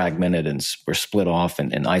fragmented and we're split off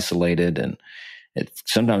and isolated. And it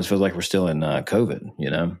sometimes feels like we're still in COVID,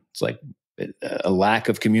 It's a lack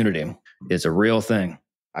of community. It's a real thing.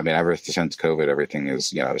 I mean, ever since COVID, everything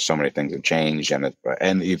is, so many things have changed.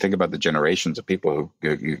 And you think about the generations of people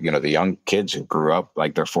who, the young kids who grew up,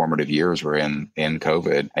 their formative years were in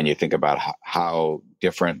COVID. And you think about how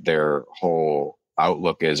different their whole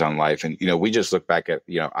outlook is on life. And, we just look back at,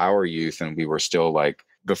 our youth and we were still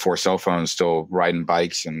before cell phones, still riding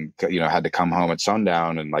bikes and, had to come home at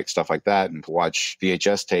sundown and stuff like that and watch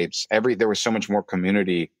VHS tapes. There was so much more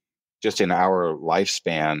community just in our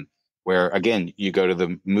lifespan. Where, again, you go to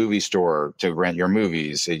the movie store to rent your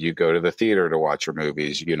movies, you go to the theater to watch your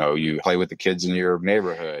movies, you play with the kids in your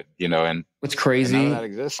neighborhood, and what's crazy, and none of that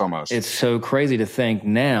exists almost. It's so crazy to think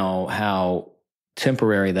now how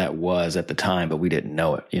temporary that was at the time, but we didn't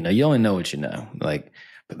know it. You only know what you know. But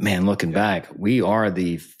man, looking back, we are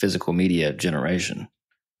the physical media generation,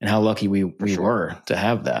 and how lucky we were to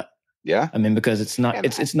have that. Yeah. I mean, because it's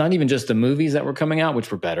not even just the movies that were coming out, which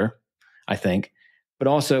were better, I think. But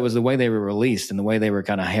also it was the way they were released and the way they were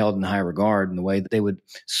kind of held in high regard and the way that they would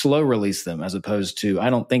slow release them as opposed to, I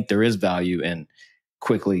don't think there is value in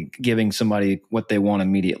quickly giving somebody what they want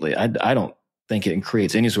immediately. I don't think it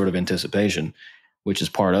creates any sort of anticipation, which is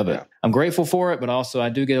part of it. Yeah. I'm grateful for it, but also I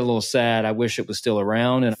do get a little sad. I wish it was still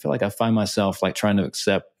around. And I feel like I find myself like trying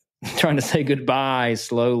to say goodbye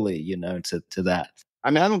slowly, you know, to that.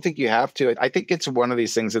 I mean, I don't think you have to. I think it's one of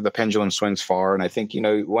these things that the pendulum swings far. And I think, you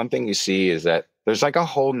know, one thing you see is that there's like a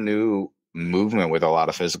whole new movement with a lot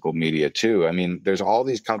of physical media too. I mean, there's all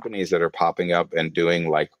these companies that are popping up and doing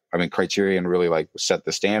like, I mean, Criterion really like set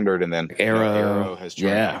the standard, and then Arrow has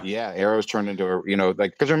turned, Arrow's turned into a, you know,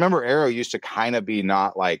 like, because remember Arrow used to kind of be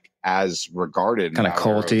not like as regarded, kind of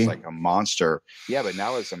culty, like a monster. Yeah, but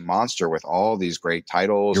now it's a monster with all these great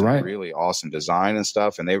titles and really awesome design and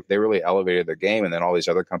stuff, and they really elevated their game. And then all these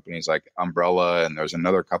other companies like Umbrella, and there's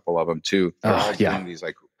another couple of them too. They're all doing these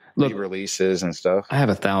like re-releases and stuff. I have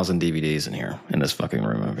 1,000 DVDs in here, in this fucking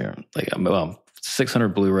room over here. Like, well, 600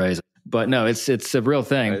 Blu-rays. But no, it's a real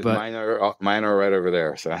thing. But mine are right over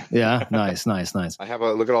there. So yeah, nice. I have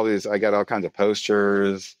a look at all these. I got all kinds of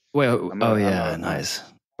posters. Well, nice.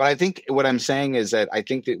 But I think what I'm saying is that I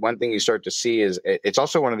think that one thing you start to see is it's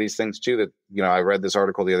also one of these things too that, you know, I read this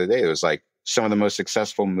article the other day. It was like some of the most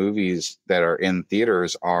successful movies that are in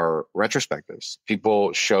theaters are retrospectives.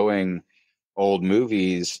 People showing old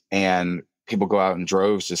movies, and people go out in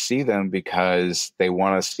droves to see them because they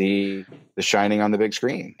want to see The Shining on the big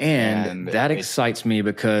screen. And that excites me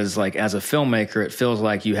because, like, as a filmmaker, it feels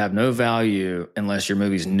like you have no value unless your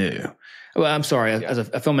movie's new. Well, I'm sorry, as a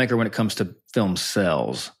filmmaker, when it comes to film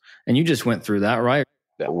sales, and you just went through that, right?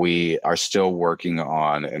 That we are still working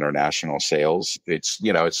on international sales. It's,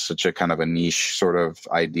 you know, it's such a kind of a niche sort of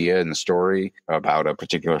idea and story about a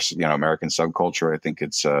particular, you know, American subculture. I think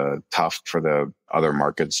it's tough for the other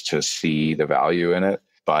markets to see the value in it.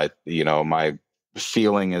 But, you know, my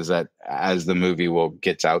feeling is that as the movie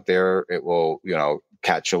gets out there, it will, you know,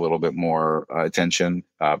 catch a little bit more attention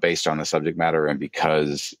based on the subject matter, and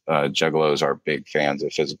because Juggalos are big fans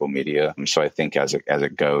of physical media. So I think as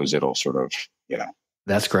it goes, it'll sort of, you know.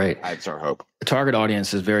 That's great. That's our hope. The target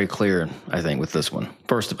audience is very clear, I think, with this one.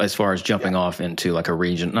 First, as far as jumping off into like a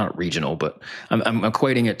region, not regional, but I'm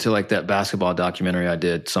equating it to like that basketball documentary I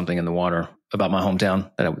did, Something in the Water, about my hometown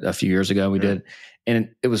that a few years ago we did. And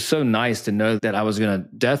it was so nice to know that I was going to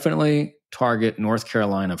definitely target North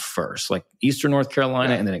Carolina first, like Eastern North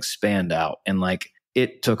Carolina, and then expand out. And like,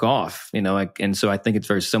 it took off, you know, like, and so I think it's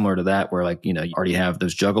very similar to that, where like, you know, you already have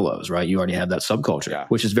those Juggalos, right? You already have that subculture,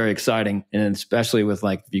 which is very exciting. And especially with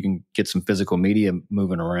like, if you can get some physical media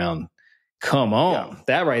moving around, come on,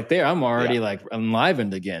 that right there, I'm already like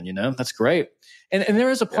enlivened again, you know, that's great. And there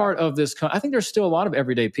is a part of this, I think there's still a lot of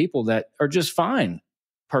everyday people that are just fine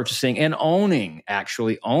purchasing and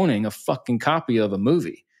actually owning a fucking copy of a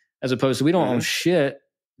movie, as opposed to we don't own shit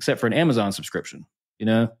except for an Amazon subscription, you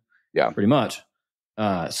know? Yeah. Pretty much.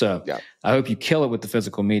 So I hope you kill it with the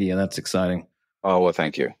physical media. That's exciting. Oh, well,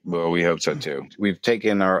 thank you. Well, we hope so too. We've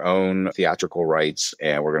taken our own theatrical rights,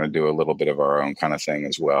 and we're going to do a little bit of our own kind of thing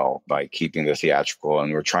as well by keeping the theatrical.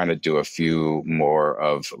 And we're trying to do a few more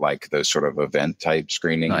of like those sort of event type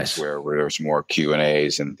screenings where there's more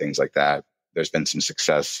Q&As and things like that. There's been some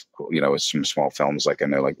success, you know, with some small films, like I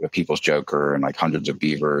know, like The People's Joker and like Hundreds of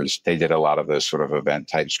Beavers. They did a lot of those sort of event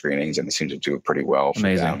type screenings, and they seem to do it pretty well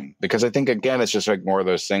for them. Because I think, again, it's just like more of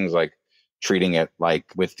those things, like treating it like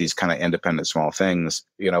with these kind of independent small things.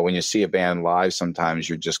 You know, when you see a band live, sometimes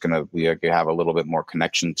you're just going to you have a little bit more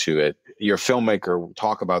connection to it. Your filmmaker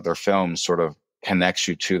talk about their films sort of connects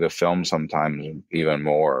you to the film sometimes even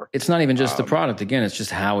more. It's not even just the product. Again, it's just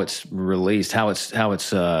how it's released, how it's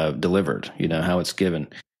delivered, you know, how it's given.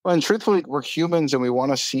 Well, and truthfully, we're humans and we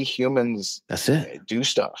want to see humans do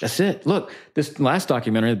stuff. That's it. Look, this last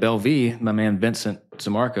documentary, Bellevue, my man Vincent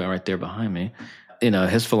Zamarco right there behind me, you know,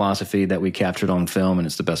 his philosophy that we captured on film, and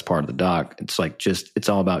it's the best part of the doc. It's like it's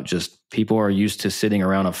all about just people are used to sitting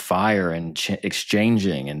around a fire and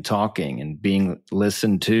exchanging and talking and being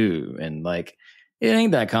listened to, and like, it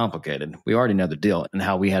ain't that complicated. We already know the deal, and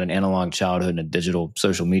how we had an analog childhood and a digital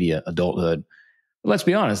social media adulthood. But let's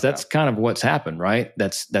be honest, that's kind of what's happened, right?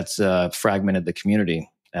 That's fragmented the community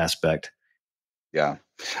aspect. Yeah.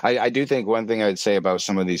 I do think one thing I'd say about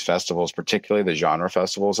some of these festivals, particularly the genre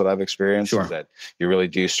festivals that I've experienced, is that you really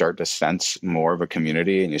do start to sense more of a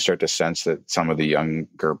community, and you start to sense that some of the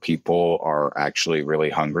younger people are actually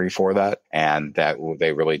really hungry for that, and that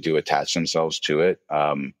they really do attach themselves to it.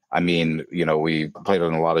 I mean, we played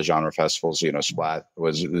on a lot of genre festivals. Splat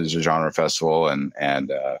was a genre festival,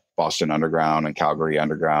 and Boston Underground and Calgary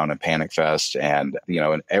Underground and Panic Fest. And,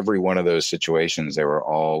 in every one of those situations, they were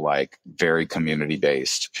all like very community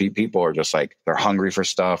based. People are just like, they're hungry for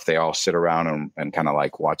stuff. They all sit around and kind of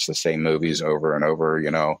like watch the same movies over and over,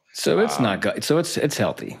 So it's not good. So it's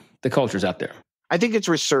healthy. The culture's out there. I think it's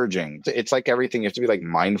resurging. It's like everything. You have to be like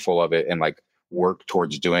mindful of it and like work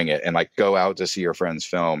towards doing it, and like go out to see your friends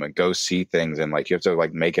film and go see things, and like you have to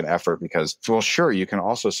like make an effort, because, well, sure, you can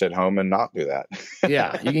also sit home and not do that.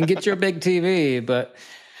 Yeah, you can get your big TV, but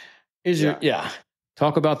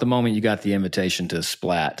talk about the moment you got the invitation to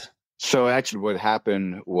Splat. So actually what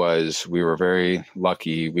happened was we were very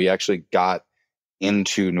lucky. We actually got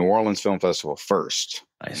into New Orleans Film Festival first.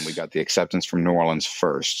 Nice. And we got the acceptance from New Orleans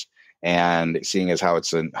first. And seeing as how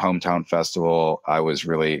it's a hometown festival, I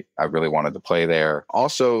really wanted to play there.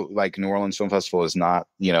 Also, like, New Orleans Film Festival is not,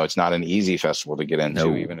 it's not an easy festival to get into,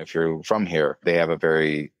 No. Even if you're from here. They have a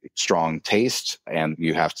very strong taste, and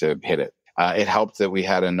you have to hit it. It helped that we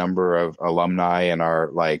had a number of alumni in our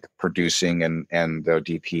like producing and the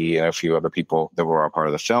DP and a few other people that were a part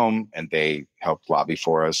of the film, and they helped lobby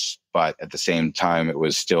for us. But at the same time, it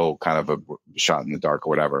was still kind of a shot in the dark or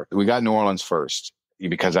whatever. We got New Orleans first,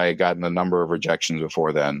 because I had gotten a number of rejections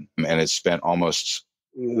before then. And it spent almost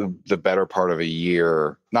the better part of a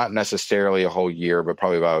year, not necessarily a whole year, but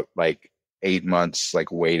probably about like 8 months,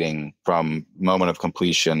 like waiting from moment of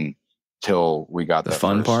completion till we got the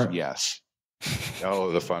fun part. Yes.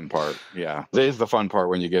 Oh, the fun part. Yeah. It is the fun part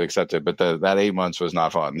when you get accepted, but that 8 months was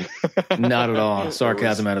not fun. Not at all.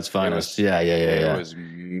 Sarcasm at its finest. Yeah.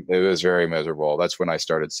 It was very miserable. That's when I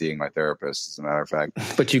started seeing my therapist, as a matter of fact.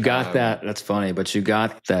 But you got that. That's funny. But you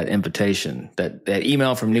got that invitation, that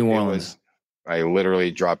email from New Orleans. I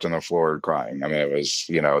literally dropped on the floor crying. I mean, it was,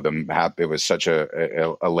 it was such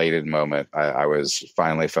a elated moment. I was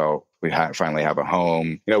finally felt we finally have a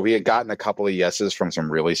home. We had gotten a couple of yeses from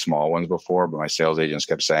some really small ones before, but my sales agents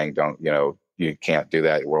kept saying, don't, you can't do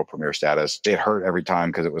that, world premiere status. It hurt every time,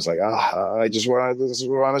 because it was like, I just want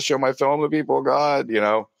to show my film to people, God,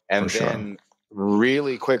 And then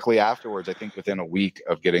really quickly afterwards, I think within a week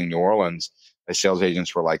of getting New Orleans, the sales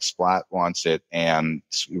agents were like, Splat wants it. And,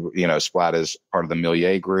 Splat is part of the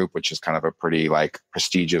Milieu group, which is kind of a pretty like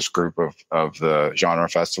prestigious group of the genre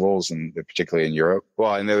festivals, and particularly in Europe.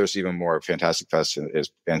 Well, and there's even more. Fantastic Fest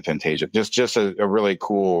and Fantasia. Just a really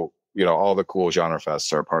cool, all the cool genre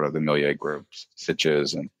fests are part of the Milieu group,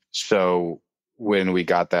 Sitches. And so when we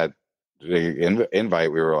got that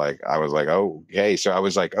invite, I was like, oh, okay. So I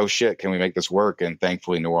was like, oh shit, can we make this work? And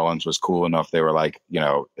thankfully New Orleans was cool enough. They were like,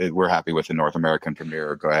 we're happy with the North American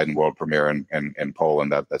premiere. Go ahead and world premiere in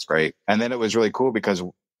Poland. That's great. And then it was really cool because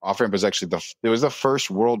Off-Ramp was actually it was the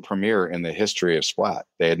first world premiere in the history of Splat.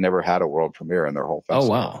 They had never had a world premiere in their whole festival.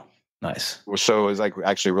 Oh, wow. Nice. So it was like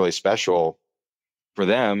actually really special for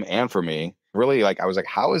them and for me. Really, like, I was like,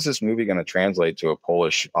 how is this movie going to translate to a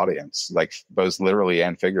Polish audience? Like, both literally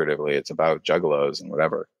and figuratively. It's about Juggalos and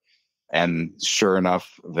whatever. And sure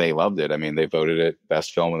enough, they loved it. I mean, they voted it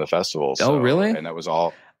best film of the festival. Oh, really? And it was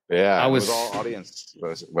all, it was all audience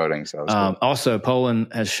voting. So cool. Also, Poland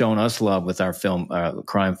has shown us love with our film,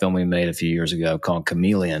 crime film we made a few years ago called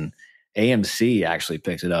Chameleon. AMC actually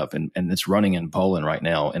picked it up, and it's running in Poland right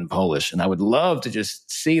now in Polish. And I would love to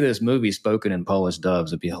just see this movie spoken in Polish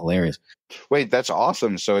dubs. It'd be hilarious. Wait, that's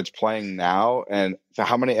awesome. So it's playing now, and so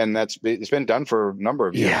how many? And it's been done for a number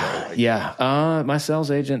of years. Yeah, right? My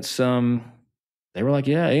sales agents, they were like,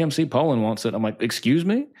 "Yeah, AMC Poland wants it." I'm like, "Excuse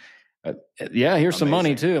me? Yeah, here's some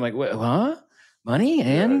money too." I'm like, "What? Huh? Money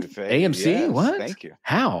and AMC? Yes, what? Thank you.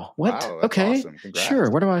 How? What? Wow, okay, awesome. Sure.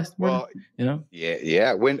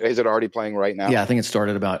 Yeah. When is it already playing right now? Yeah, I think it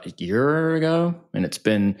started about a year ago, and it's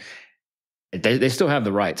been. They still have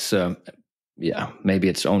the rights, so yeah, maybe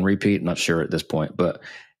it's on repeat. I'm not sure at this point, but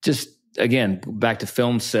just again back to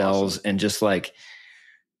film sales and just like,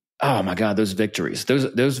 oh my God, those victories,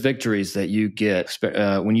 those victories that you get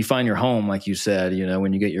when you find your home, like you said,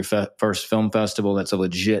 when you get your first film festival, that's a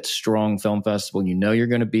legit strong film festival, and you're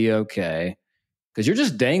going to be okay because you're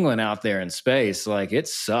just dangling out there in space. Like, it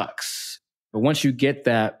sucks. But once you get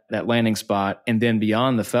that landing spot, and then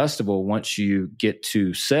beyond the festival, once you get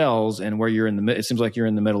to sales and where you're it seems like you're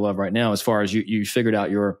in the middle of right now, as far as you figured out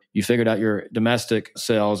your domestic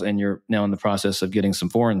sales, and you're now in the process of getting some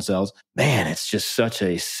foreign sales. Man, it's just such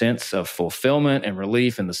a sense of fulfillment and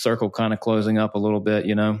relief, and the circle kind of closing up a little bit.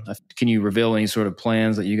 Can you reveal any sort of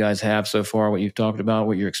plans that you guys have so far? What you've talked about,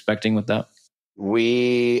 what you're expecting with that?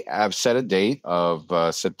 We have set a date of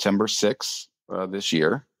September 6th this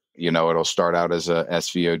year. It'll start out as a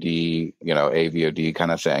SVOD, AVOD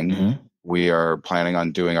kind of thing. Mm-hmm. We are planning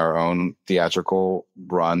on doing our own theatrical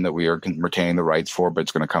run that we are retaining the rights for, but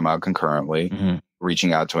it's going to come out concurrently. Mm-hmm.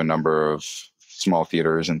 Reaching out to a number of small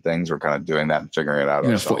theaters and things. We're kind of doing that and figuring it out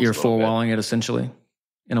ourselves. You're full-walling it essentially,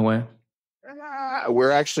 in a way?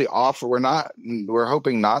 We're actually off. We're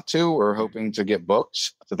hoping not to. We're hoping to get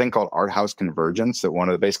booked. It's a thing called Art House Convergence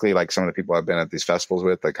that basically like some of the people I've been at these festivals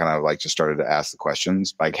with, they kind of like just started to ask the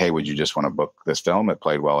questions like, hey, would you just want to book this film? It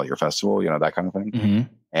played well at your festival, that kind of thing. Mm-hmm.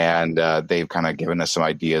 And they've kind of given us some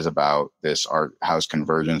ideas about this Art House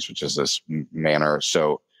Convergence, which is this manner.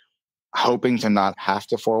 So hoping to not have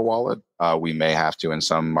to four-wall it. We may have to in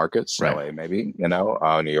some markets, right. LA maybe,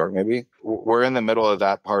 New York maybe. We're in the middle of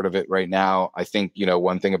that part of it right now. I think,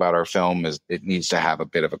 one thing about our film is it needs to have a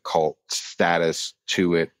bit of a cult status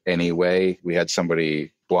to it anyway. We had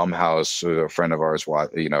somebody, Blumhouse, a friend of ours,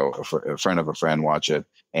 a friend of a friend watch it.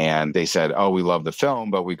 And they said, oh, we love the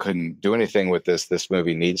film, but we couldn't do anything with this. This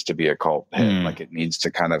movie needs to be a cult hit. Like it needs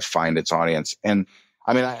to kind of find its audience. And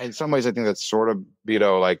I mean, in some ways, I think that's sort of,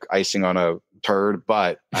 like icing on a turd.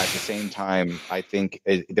 But at the same time, I think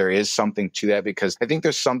there is something to that, because I think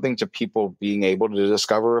there's something to people being able to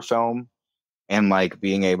discover a film and like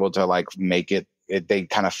being able to like make it, they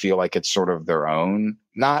kind of feel like it's sort of their own,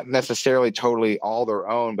 not necessarily totally all their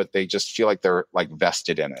own, but they just feel like they're like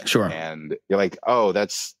vested in it. Sure. And you're like, oh,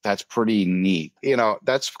 that's pretty neat.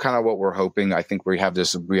 That's kind of what we're hoping. I think we have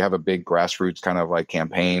a big grassroots kind of like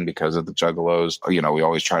campaign because of the Juggalos. We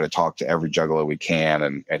always try to talk to every Juggalo we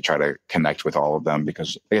can and try to connect with all of them,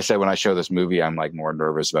 because like I said, when I show this movie, I'm like more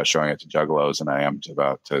nervous about showing it to Juggalos than I am to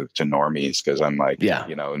normies. Cause I'm like,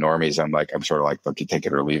 normies, I'm sort of like, look, you take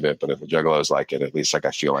it or leave it. But if the Juggalos like it, at least like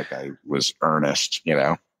I feel like I was earnest,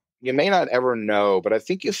 You may not ever know, but I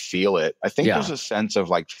think you feel it. I think there's a sense of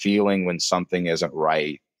like feeling when something isn't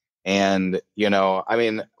right. And,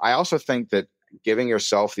 I also think that giving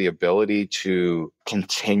yourself the ability to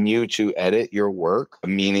continue to edit your work,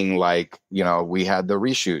 meaning like, we had the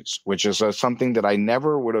reshoots, which is something that I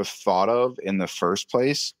never would have thought of in the first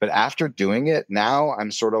place. But after doing it, now I'm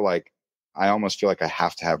sort of like, I almost feel like I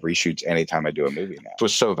have to have reshoots anytime I do a movie now. It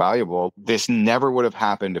was so valuable. This never would have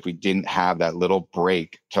happened if we didn't have that little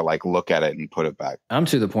break to like look at it and put it back. I'm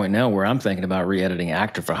to the point now where I'm thinking about re-editing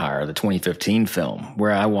Actor for Hire, the 2015 film,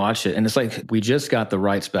 where I watch it and it's like we just got the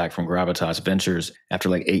rights back from Gravitas Ventures after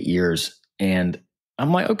like 8 years. And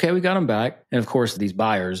I'm like, okay, we got them back. And of course, these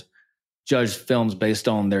buyers judge films based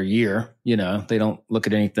on their year. They don't look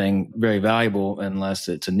at anything very valuable unless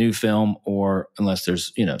it's a new film or unless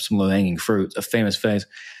there's, some low-hanging fruit, a famous face.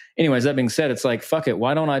 Anyways, that being said, it's like, fuck it.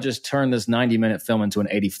 Why don't I just turn this 90-minute film into an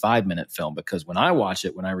 85-minute film? Because when I watch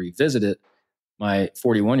it, when I revisit it, my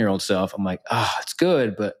 41-year-old self, I'm like, it's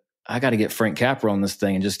good, but I got to get Frank Capra on this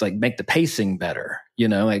thing and just like make the pacing better,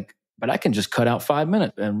 but I can just cut out 5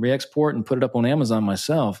 minutes and re-export and put it up on Amazon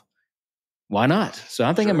myself. Why not? So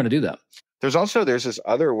I think I'm going to do that. There's this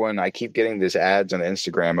other one. I keep getting these ads on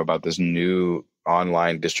Instagram about this new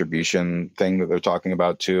online distribution thing that they're talking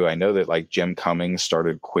about too. I know that like Jim Cummings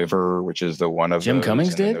started Quiver, which is the one of Jim those,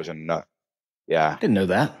 Cummings did? There's a nut. Yeah. I didn't know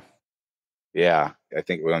that. Yeah. I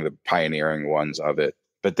think one of the pioneering ones of it.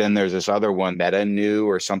 But then there's this other one, Meta New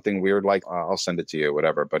or something weird like, I'll send it to you,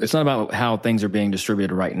 whatever. But it's not about how things are being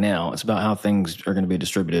distributed right now. It's about how things are going to be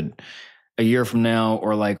distributed a year from now,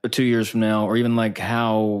 or like 2 years from now, or even like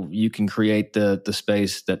how you can create the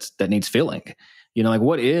space that needs filling. Like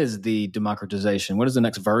what is the democratization? What is the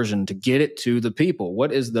next version to get it to the people?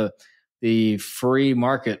 What is the free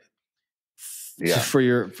market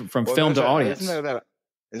from film to audience? Isn't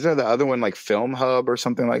there the other one like Film Hub or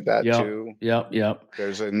something like that too? Yep.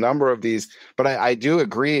 There's a number of these, but I do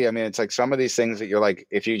agree. I mean, it's like some of these things that you're like,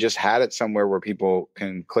 if you just had it somewhere where people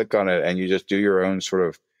can click on it and you just do your own sort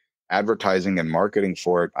of advertising and marketing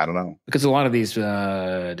for it, I don't know. Because a lot of these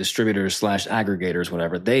distributors / aggregators,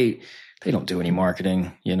 whatever, they don't do any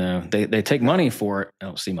marketing. They take money for it. I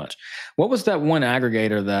don't see much. What was that one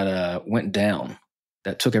aggregator that went down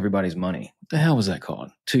that took everybody's money? What the hell was that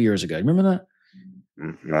called? 2 years ago. You remember that?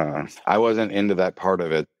 No, I wasn't into that part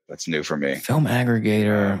of it. That's new for me. Film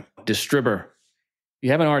aggregator, Distribber. You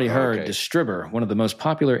haven't already heard, okay. Distribber, one of the most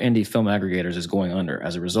popular indie film aggregators, is going under.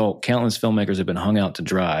 As a result, countless filmmakers have been hung out to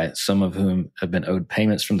dry, some of whom have been owed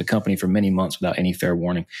payments from the company for many months without any fair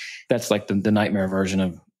warning. That's like the nightmare version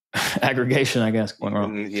of aggregation, I guess, going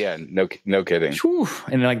wrong. Yeah, no kidding. Whew.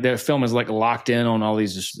 And like their film is like locked in on all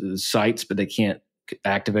these sites, but they can't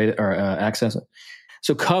activate it or access it.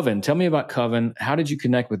 So Coven, tell me about Coven. How did you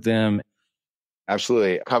connect with them?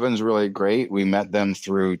 Absolutely. Coven's really great. We met them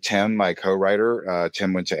through Tim, my co-writer.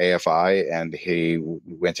 Tim went to AFI, and he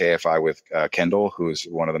went to AFI with Kendall, who's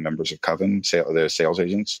one of the members of Coven, the sales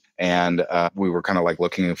agents. And we were kind of like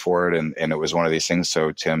looking for it, and it was one of these things.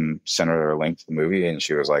 So Tim sent her a link to the movie, and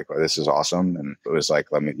she was like, oh, "This is awesome." And it was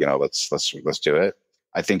like, "Let me, let's do it."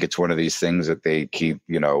 I think it's one of these things that they keep.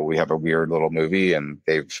 We have a weird little movie, and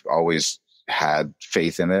they've always had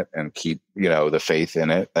faith in it and keep the faith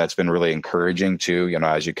in it. That's been really encouraging too,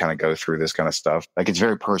 as you kind of go through this kind of stuff. Like, it's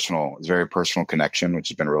very personal connection, which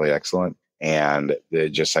has been really excellent. And they're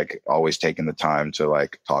just like always taking the time to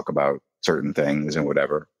like talk about certain things and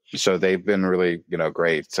whatever. So they've been really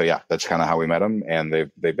great. So yeah, that's kind of how we met them, and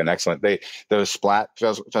they've been excellent. The Splat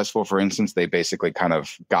festival, for instance, they basically kind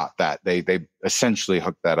of got that. They essentially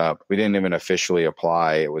hooked that up. We didn't even officially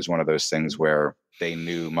apply. It was one of those things where they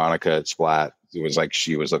knew Monica at Splat. It was like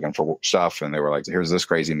she was looking for stuff, and they were like, "Here's this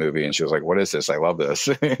crazy movie," and she was like, "What is this? I love this."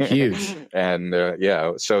 Huge. And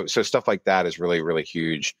so stuff like that is really, really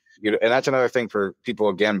huge. And that's another thing for people,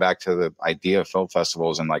 again, back to the idea of film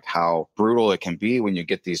festivals and like how brutal it can be when you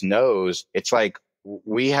get these no's. It's like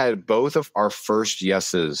we had both of our first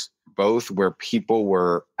yeses, both where people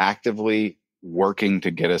were actively working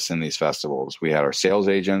to get us in these festivals. We had our sales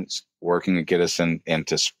agents working to get us to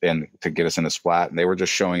get us into Splat, and they were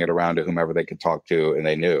just showing it around to whomever they could talk to, and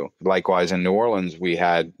they knew. Likewise, in New Orleans, we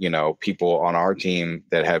had people on our team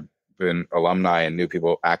that had been alumni and knew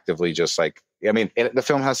people actively, just like, the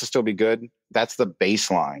film has to still be good. That's the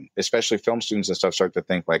baseline. Especially film students and stuff start to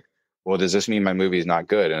think like, well, does this mean my movie is not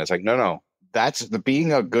good? And it's like, no. That's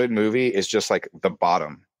being a good movie is just like the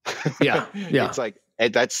bottom. Yeah. It's like,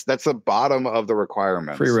 that's the bottom of the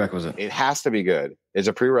requirements. Prerequisite. It has to be good. It's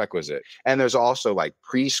a prerequisite. And there's also like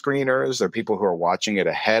pre-screeners. There are people who are watching it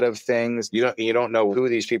ahead of things. You don't know who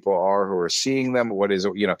these people are who are seeing them. What is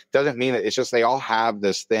it? Doesn't mean that it's just they all have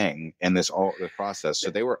this thing and this process. So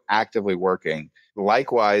they were actively working.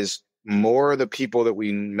 Likewise, more of the people that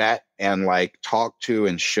we met and like talked to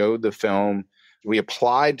and showed the film, we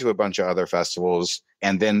applied to a bunch of other festivals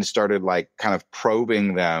and then started like kind of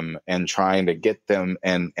probing them and trying to get them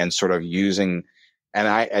and sort of using.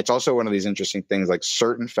 And it's also one of these interesting things, like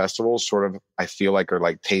certain festivals sort of, I feel like, are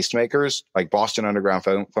like tastemakers. Like Boston Underground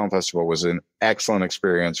Film Festival was an excellent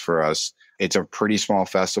experience for us. It's a pretty small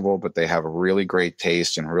festival, but they have really great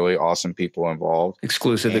taste and really awesome people involved.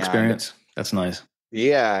 Exclusive experience. That's nice.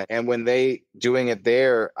 Yeah. And when they doing it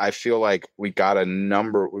there, I feel like we got a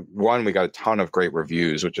ton of great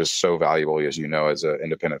reviews, which is so valuable, as you know, as an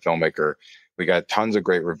independent filmmaker. We got tons of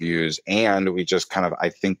great reviews, and we just kind of, I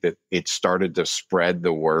think that it started to spread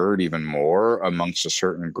the word even more amongst a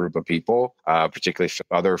certain group of people, particularly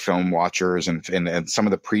other film watchers and some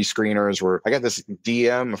of the pre-screeners were, I got this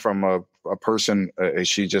DM from a person,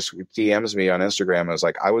 she just DMs me on Instagram and was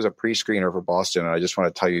like, I was a pre-screener for Boston, and I just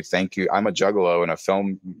want to tell you, thank you. I'm a juggalo and a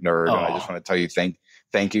film nerd, and I just want to tell you,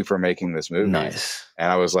 thank you for making this movie. Nice.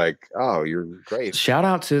 And I was like, oh, you're great. Shout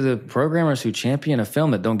out to the programmers who champion a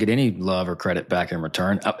film that don't get any love or credit back in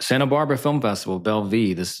return. Santa Barbara Film Festival,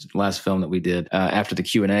 Bellevue, this last film that we did, after the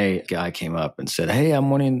Q&A, guy came up and said, hey, I'm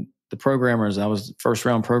one of the programmers. I was the first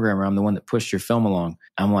round programmer. I'm the one that pushed your film along.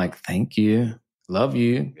 I'm like, thank you. Love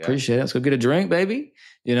you. Yeah. Appreciate it. Let's go get a drink, baby.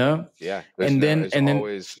 Yeah. And then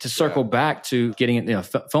to circle back to getting it,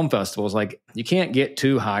 film festivals, like you can't get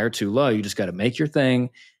too high or too low. You just got to make your thing.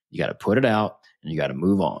 You got to put it out and you got to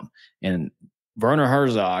move on. And Werner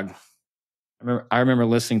Herzog, I remember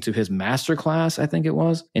listening to his masterclass, I think it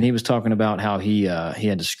was, and he was talking about how he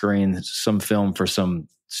had to screen some film for some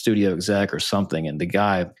studio exec or something. And the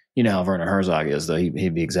guy, how Werner Herzog is, though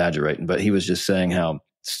he'd be exaggerating, but he was just saying how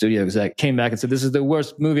studio exec came back and said, this is the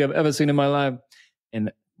worst movie I've ever seen in my life.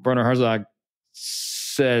 And Werner Herzog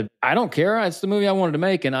said, I don't care. It's the movie I wanted to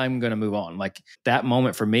make and I'm going to move on. Like that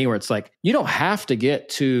moment for me where it's like, you don't have to get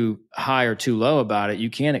too high or too low about it. You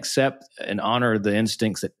can accept and honor the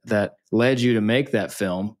instincts that led you to make that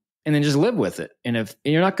film and then just live with it. And if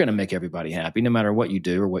you're not going to make everybody happy, no matter what you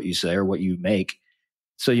do or what you say or what you make.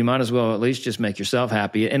 So you might as well at least just make yourself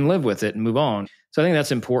happy and live with it and move on. So I think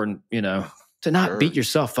that's important, to not beat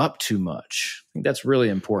yourself up too much. I think that's really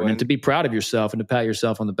important. And to be proud of yourself and to pat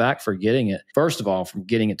yourself on the back for getting it. First of all, from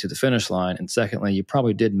getting it to the finish line. And secondly, you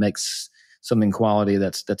probably did make something quality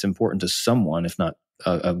that's important to someone, if not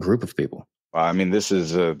a group of people. I mean, this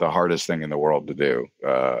is the hardest thing in the world to do.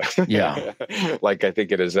 Yeah. Like, I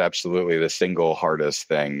think it is absolutely the single hardest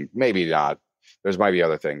thing. Maybe not. There's might be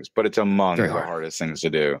other things, but it's among Very the hard. hardest things to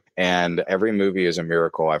do. And every movie is a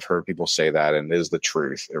miracle. I've heard people say that, and it is the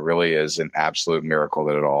truth. It really is an absolute miracle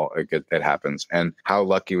that it happens. And how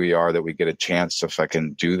lucky we are that we get a chance to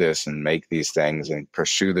fucking do this and make these things and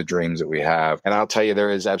pursue the dreams that we have. And I'll tell you,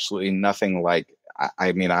 there is absolutely nothing like,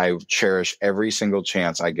 I mean, I cherish every single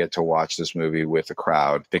chance I get to watch this movie with a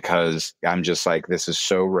crowd, because I'm just like, this is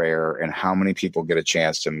so rare. And how many people get a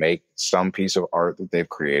chance to make some piece of art that they've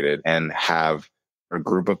created and have a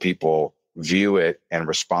group of people view it and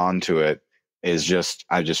respond to it is just,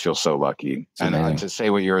 I just feel so lucky. And to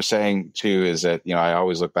say what you were saying too is that, you know, I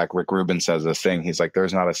always look back, Rick Rubin says this thing. He's like,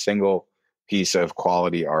 there's not a single piece of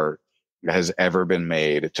quality art that has ever been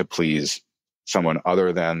made to please someone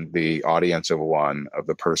other than the audience of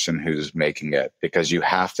the person who's making it, because you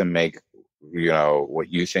have to make, you know, what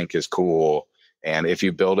you think is cool. And if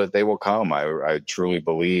you build it, they will come. I truly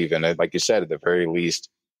believe. And like you said, at the very least,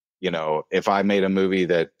 you know, if I made a movie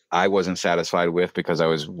that I wasn't satisfied with because I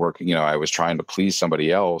was working, you know, I was trying to please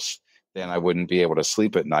somebody else, then I wouldn't be able to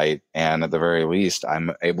sleep at night. And at the very least,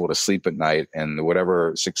 I'm able to sleep at night, and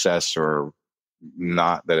whatever success or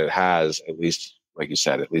not that it has, at least, like you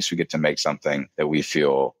said, at least we get to make something that we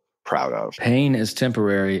feel proud of. Pain is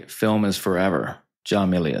temporary, film is forever.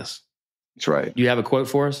 John Milius. That's right. Do you have a quote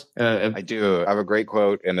for us? I do. I have a great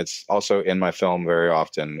quote, and it's also in my film very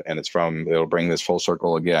often, and it'll bring this full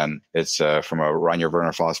circle again. It's from a Rainer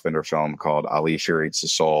Werner Fassbinder film called Ali Fear Eats the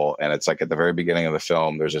Soul, and it's like at the very beginning of the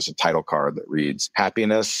film, there's just a title card that reads,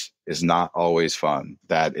 "Happiness is not always fun."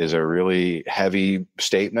 That is a really heavy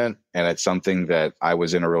statement, and it's something that I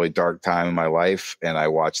was in a really dark time in my life, and I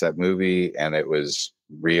watched that movie, and it was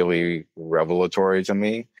really revelatory to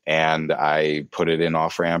me. And I put it in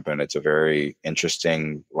Off Ramp, and it's a very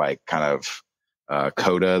interesting, like, kind of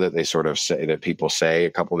coda that they sort of say, that people say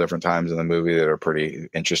a couple different times in the movie, that are pretty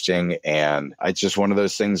interesting. And it's just one of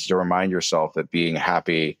those things to remind yourself that being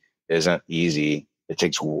happy isn't easy. It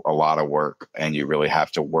takes a lot of work, and you really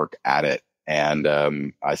have to work at it. And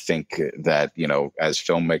I think that, you know, as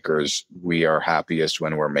filmmakers, we are happiest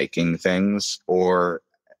when we're making things, or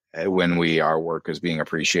when our work is being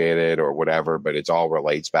appreciated or whatever, but it's all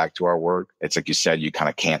relates back to our work. It's like you said, you kind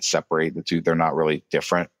of can't separate the two. They're not really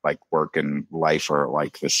different. Like, work and life are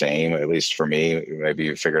like the same, at least for me. Maybe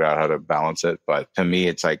you figured out how to balance it. But to me,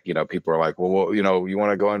 it's like, you know, people are like, well, you know, you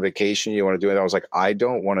want to go on vacation, you want to do it. I was like, I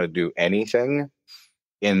don't want to do anything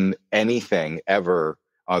ever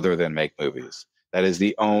other than make movies. That is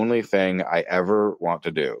the only thing I ever want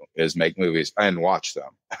to do, is make movies and watch them.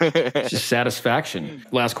 It's just satisfaction.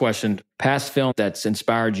 Last question. Past film that's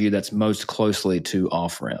inspired you that's most closely to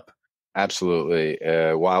Off Ramp? Absolutely.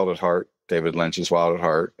 Wild at Heart. David Lynch's Wild at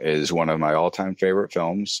Heart is one of my all-time favorite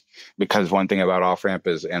films, because one thing about Off Ramp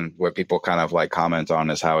is, and what people kind of like comment on,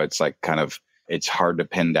 is how it's like kind of, it's hard to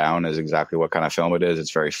pin down as exactly what kind of film it is.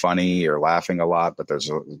 It's very funny. You're laughing a lot, but there's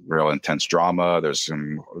a real intense drama. There's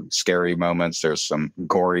some scary moments. There's some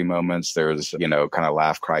gory moments. There's, you know, kind of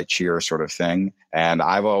laugh, cry, cheer sort of thing. And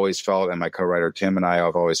I've always felt, and my co-writer Tim and I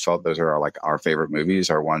have always felt, those are like our favorite movies,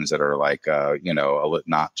 are ones that are like, you know,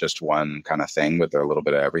 not just one kind of thing, but they're a little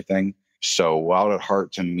bit of everything. So Wild at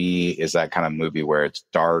Heart to me is that kind of movie where it's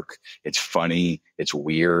dark, it's funny, it's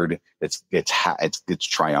weird, it's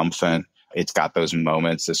triumphant. It's got those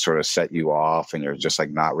moments that sort of set you off, and you're just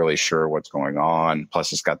like not really sure what's going on.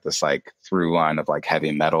 Plus, it's got this like through line of like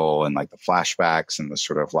heavy metal and like the flashbacks and the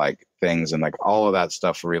sort of like things, and like all of that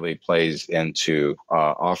stuff really plays into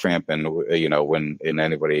Off Ramp. And you know, when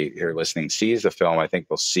anybody here listening sees the film, I think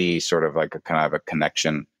they'll see sort of like a kind of a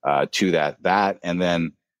connection to that. And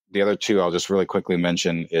then the other two I'll just really quickly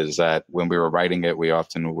mention is that when we were writing it, we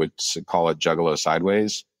often would call it Juggalo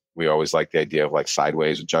Sideways. We always liked the idea of like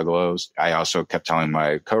Sideways with Juggalos. I also kept telling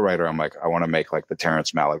my co-writer, I'm like, I want to make like the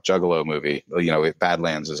Terrence Malick Juggalo movie. You know,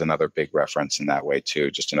 Badlands is another big reference in that way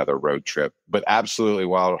too, just another road trip. But absolutely,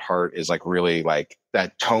 Wild at Heart is like really like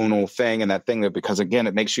that tonal thing, and that thing that, because again,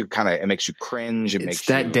 it makes you cringe. It's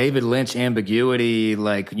that David Lynch ambiguity,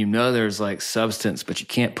 like, you know, there's like substance, but you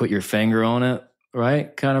can't put your finger on it,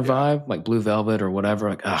 right? Kind of vibe, like Blue Velvet or whatever.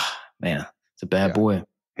 Like, man, it's a bad boy.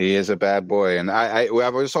 He is a bad boy. And I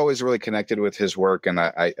was always really connected with his work. And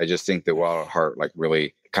I just think that Wild at Heart like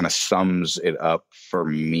really kind of sums it up for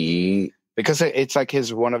me, because it's like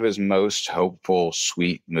one of his most hopeful,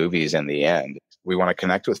 sweet movies in the end. We want to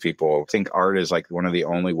connect with people. I think art is like one of the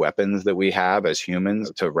only weapons that we have as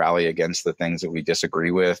humans to rally against the things that we disagree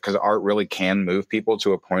with, because art really can move people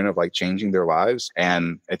to a point of like changing their lives.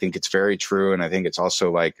 And I think it's very true. And I think it's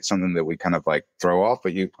also like something that we kind of like throw off,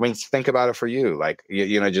 but think about it for you. Like,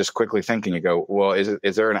 you know, just quickly thinking, you go, well,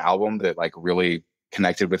 is there an album that like really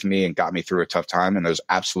connected with me and got me through a tough time? And there's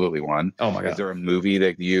absolutely one. Oh my God. Is there a movie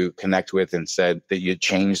that you connect with and said that you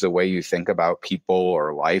changed the way you think about people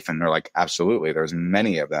or life? And they're like, absolutely. There's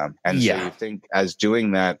many of them. And so you think as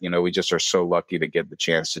doing that, we just are so lucky to get the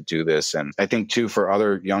chance to do this. And I think too, for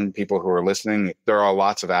other young people who are listening, there are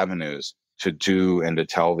lots of avenues to do and to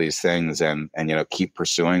tell these things and keep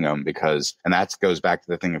pursuing them, because, and that goes back to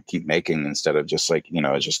the thing of keep making instead of just like,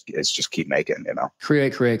 it's just keep making,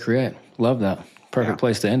 Create. Love that. Perfect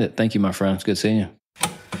place to end it. Thank you, my friend. It's good seeing you.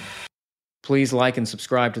 Please like and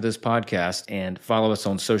subscribe to this podcast and follow us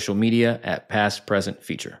on social media at Past Present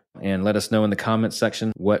Feature. And let us know in the comments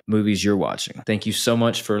section what movies you're watching. Thank you so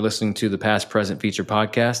much for listening to the Past Present Feature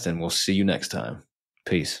podcast, and we'll see you next time.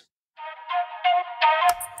 Peace.